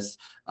Cannabis,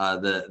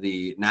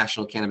 the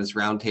National Cannabis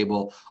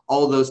Roundtable,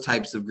 all of those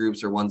types of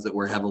groups are ones that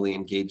we're heavily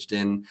engaged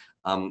in.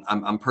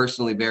 I'm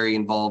personally very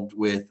involved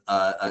with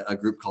a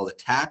group called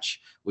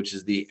Attach, which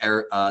is the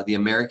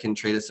American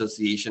Trade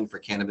Association for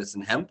Cannabis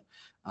and Hemp.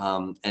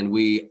 And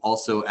we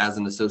also, as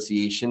an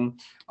association,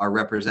 are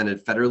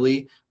represented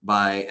federally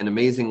by an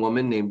amazing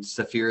woman named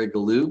Safira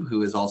Galoob,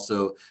 who is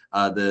also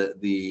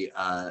the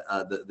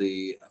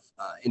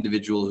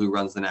individual who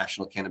runs the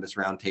National Cannabis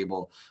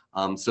Roundtable.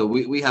 So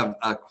we have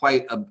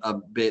quite a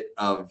bit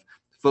of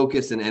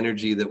focus and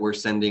energy that we're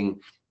sending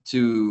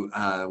to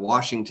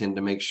Washington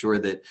to make sure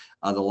that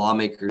the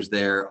lawmakers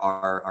there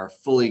are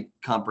fully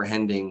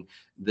comprehending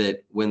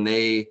that when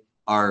they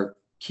are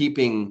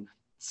keeping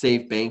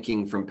safe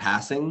banking from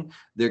passing,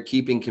 they're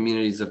keeping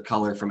communities of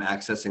color from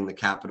accessing the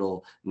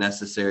capital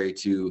necessary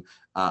to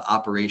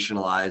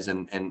operationalize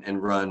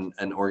and run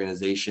an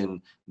organization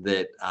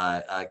that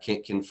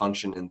can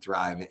function and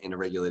thrive in a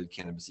regulated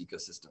cannabis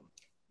ecosystem.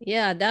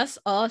 Yeah, that's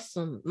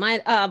awesome.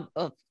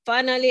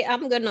 Finally,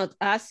 I'm gonna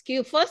ask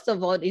you, first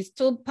of all, it's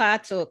two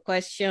parts to a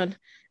question.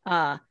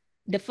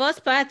 The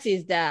first part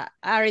is that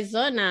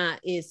Arizona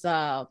is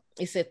a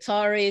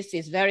tourist,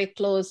 it's very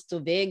close to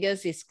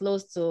Vegas, it's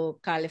close to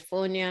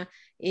California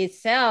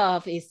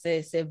itself.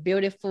 It's a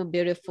beautiful,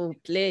 beautiful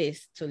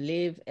place to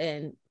live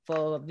and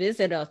for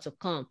visitors to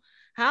come.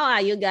 How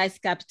are you guys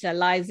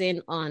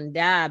capitalizing on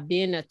that,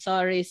 being a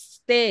tourist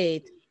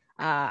state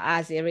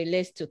as it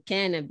relates to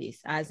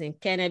cannabis, as in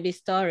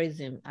cannabis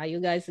tourism? Are you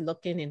guys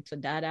looking into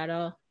that at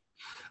all?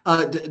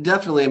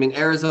 Definitely. I mean,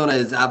 Arizona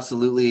is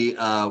absolutely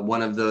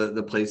one of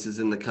the places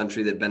in the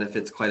country that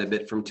benefits quite a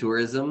bit from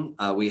tourism.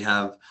 We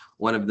have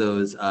one of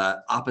those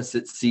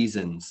opposite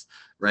seasons,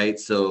 right?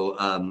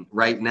 So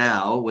right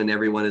now, when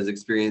everyone is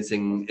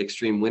experiencing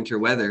extreme winter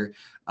weather,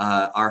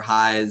 our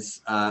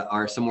highs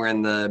are somewhere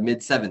in the mid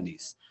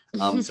 70s.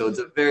 So it's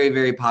a very,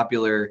 very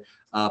popular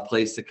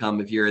place to come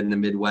if you're in the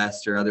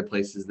Midwest or other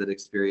places that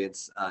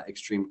experience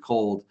extreme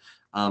cold.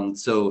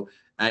 So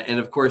and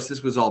of course,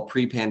 this was all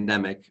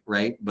pre-pandemic,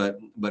 right? But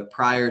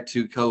prior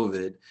to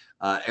COVID,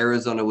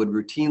 Arizona would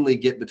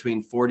routinely get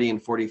between 40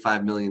 and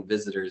 45 million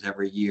visitors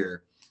every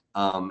year.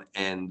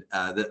 And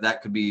that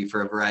could be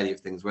for a variety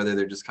of things, whether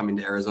they're just coming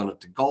to Arizona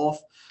to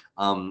golf,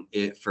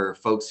 for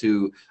folks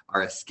who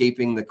are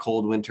escaping the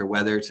cold winter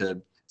weather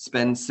to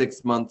spend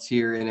 6 months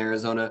here in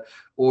Arizona,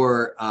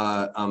 or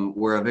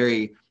we're a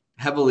very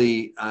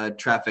heavily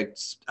trafficked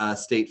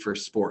state for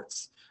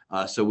sports.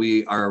 So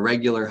we are a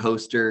regular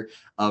hoster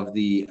of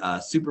the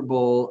Super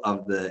Bowl,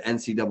 of the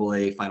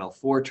NCAA Final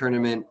Four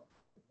tournament,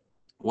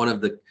 one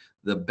of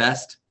the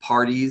best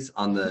parties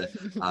on the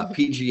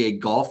PGA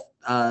golf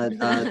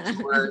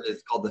tour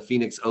is called the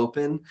Phoenix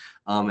Open,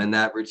 and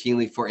that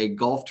routinely for a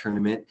golf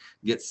tournament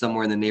gets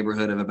somewhere in the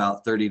neighborhood of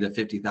about 30 to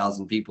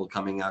 50,000 people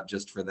coming out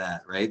just for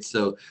that, right?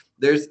 So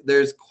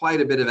there's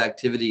quite a bit of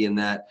activity in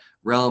that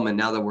realm, and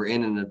now that we're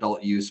in an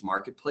adult use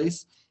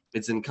marketplace,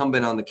 it's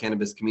incumbent on the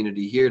cannabis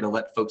community here to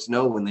let folks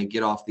know when they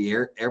get off the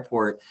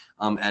airport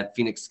at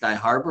Phoenix Sky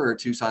Harbor or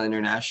Tucson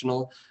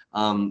International,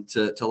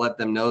 to let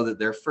them know that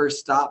their first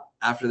stop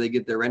after they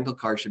get their rental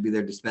car should be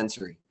their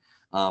dispensary.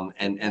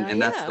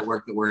 And that's the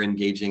work that we're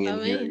engaging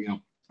in here. You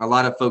know, a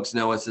lot of folks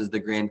know us as the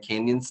Grand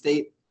Canyon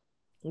State.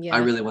 I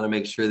really want to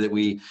make sure that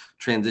we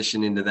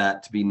transition into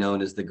that to be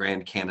known as the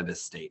Grand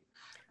Cannabis State.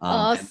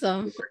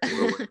 Awesome.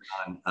 We're working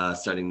on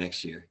starting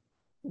next year.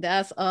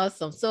 That's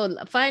awesome. So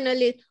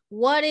finally,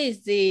 what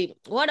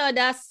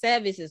other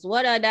services,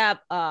 what other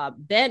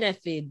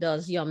benefit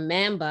does your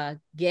member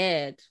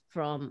get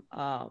from,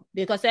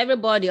 because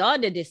everybody, all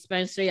the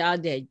dispensary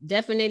out there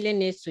definitely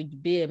needs to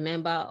be a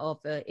member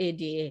of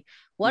ADA.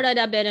 What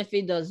other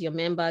benefit does your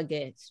member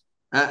get?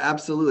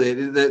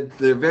 Absolutely.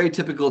 They're very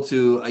typical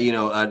to,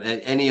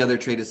 any other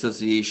trade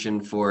association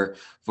for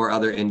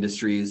other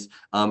industries.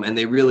 And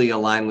they really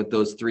align with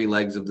those three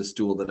legs of the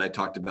stool that I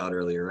talked about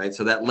earlier, right?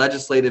 So that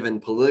legislative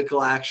and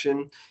political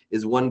action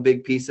is one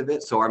big piece of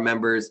it. So our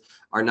members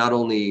are not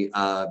only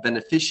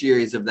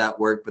beneficiaries of that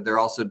work, but they're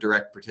also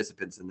direct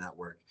participants in that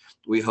work.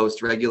 We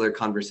host regular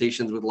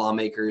conversations with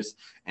lawmakers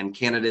and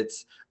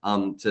candidates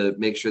to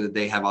make sure that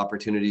they have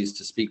opportunities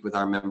to speak with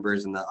our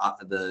members and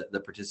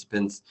the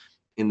participants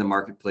in the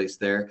marketplace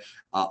there.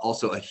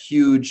 Also, a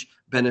huge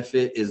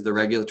benefit is the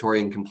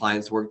regulatory and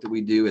compliance work that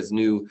we do. As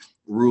new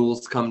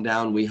rules come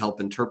down, we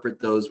help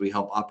interpret those, we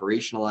help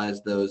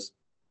operationalize those.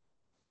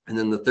 And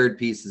then the third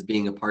piece is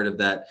being a part of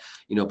that,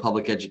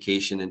 public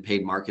education and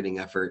paid marketing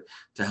effort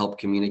to help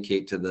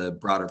communicate to the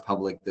broader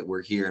public that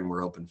we're here and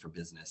we're open for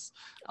business.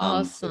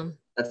 Awesome.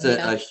 That's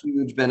a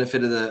huge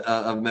benefit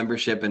of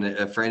membership.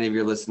 And for any of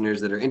your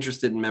listeners that are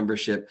interested in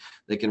membership,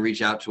 they can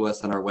reach out to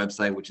us on our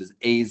website, which is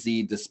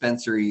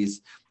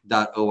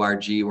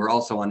azdispensaries.org. We're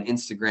also on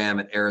Instagram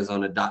at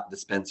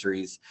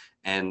arizona.dispensaries,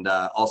 and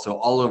also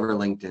all over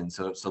LinkedIn.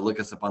 So look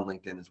us up on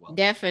LinkedIn as well.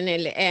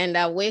 Definitely. And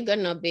we're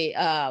going to be,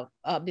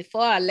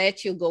 before I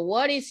let you go,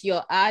 what is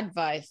your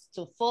advice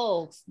to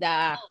folks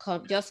that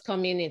are just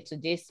coming into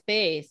this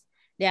space?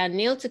 They are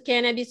new to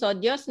cannabis or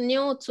just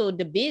new to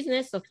the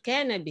business of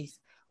cannabis.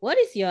 What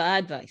is your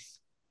advice?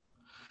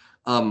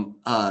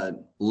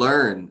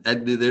 Learn.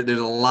 There's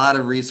a lot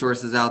of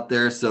resources out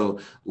there, so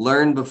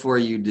learn before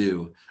you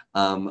do.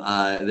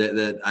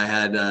 That I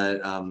had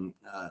a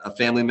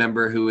family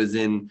member who was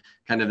in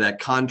kind of that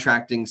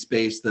contracting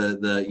space,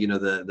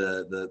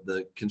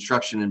 the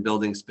construction and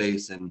building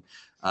space, and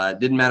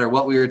didn't matter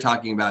what we were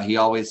talking about. He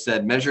always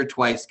said, "Measure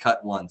twice,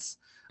 cut once."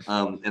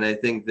 And I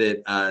think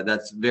that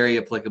that's very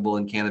applicable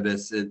in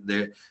cannabis.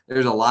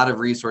 There's a lot of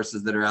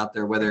resources that are out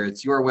there, whether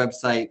it's your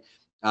website,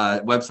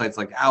 websites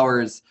like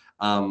ours,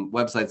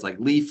 websites like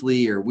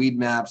Leafly or Weed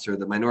Maps or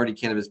the Minority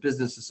Cannabis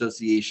Business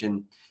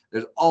Association.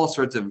 There's all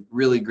sorts of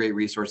really great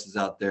resources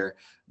out there.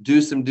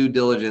 Do some due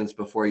diligence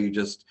before you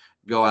just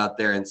go out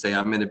there and say,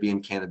 I'm going to be in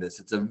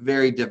cannabis. It's a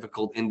very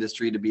difficult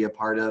industry to be a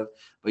part of,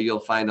 but you'll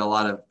find a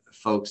lot of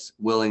folks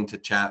willing to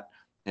chat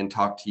and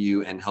talk to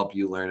you and help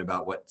you learn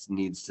about what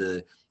needs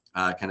to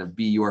kind of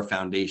be your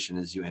foundation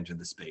as you enter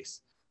the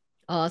space.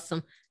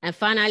 Awesome. And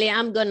finally,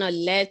 I'm going to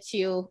let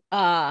you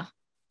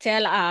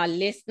tell our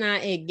listener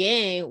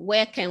again,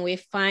 where can we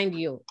find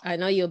you? I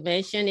know you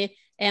mentioned it,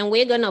 and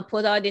we're going to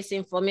put all this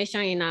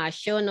information in our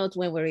show notes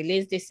when we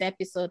release this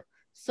episode.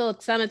 So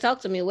Simon, talk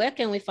to me. Where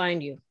can we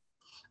find you?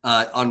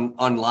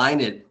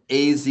 Online at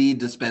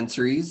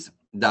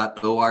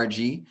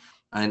azdispensaries.org,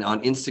 and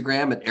on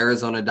Instagram at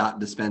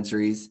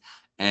arizona.dispensaries.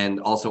 And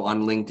also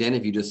on LinkedIn,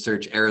 if you just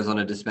search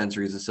Arizona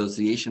Dispensaries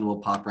Association, we'll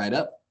pop right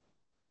up.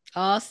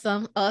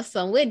 Awesome,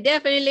 awesome. We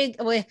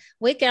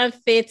can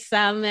fit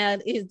Samuel.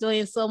 He's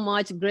doing so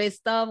much great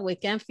stuff. We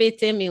can fit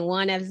him in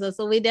one episode,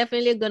 so we're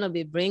definitely gonna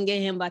be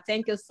bringing him. But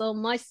thank you so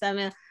much,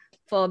 Samuel,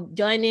 for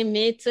joining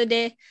me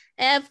today.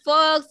 And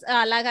folks,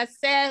 like I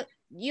said,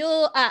 you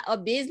are a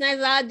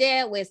business out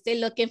there. We're still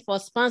looking for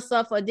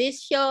sponsor for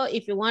this show.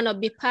 If you want to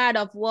be part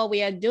of what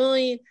we are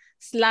doing,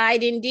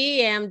 slide in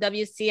DM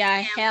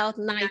WCI Health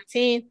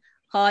 19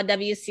 or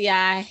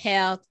WCI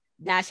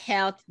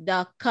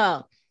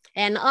Health-health.com.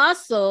 And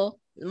also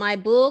my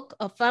book,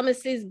 A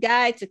Pharmacist's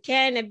Guide to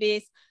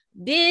Cannabis.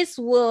 This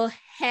will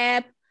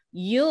help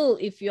you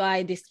if you are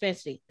a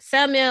dispensary.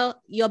 Samuel,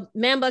 your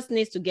members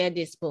need to get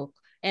this book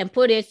and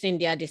put it in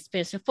their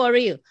dispensary for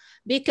real,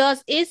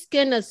 because it's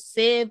gonna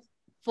save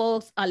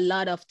folks a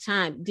lot of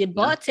time. The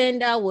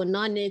bartender will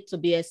not need to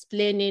be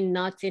explaining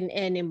nothing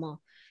anymore.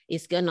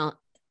 It's gonna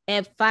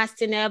have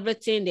fasten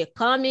everything. They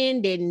come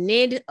in, they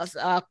need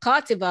a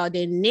cultivar,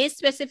 they need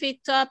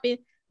specific topping.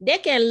 They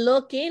can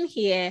look in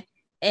here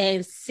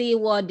and see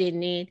what they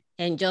need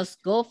and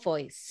just go for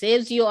it.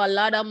 Saves you a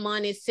lot of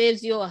money,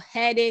 saves you a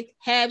headache,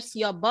 helps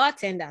your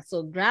bartender.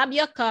 So grab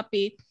your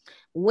copy.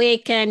 We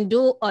can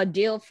do a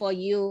deal for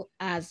you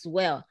as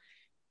well.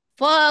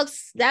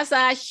 Folks, that's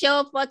our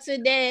show for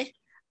today.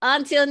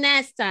 Until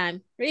next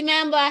time,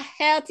 remember,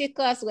 healthy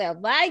costs well.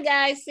 Bye,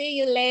 guys. See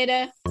you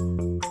later.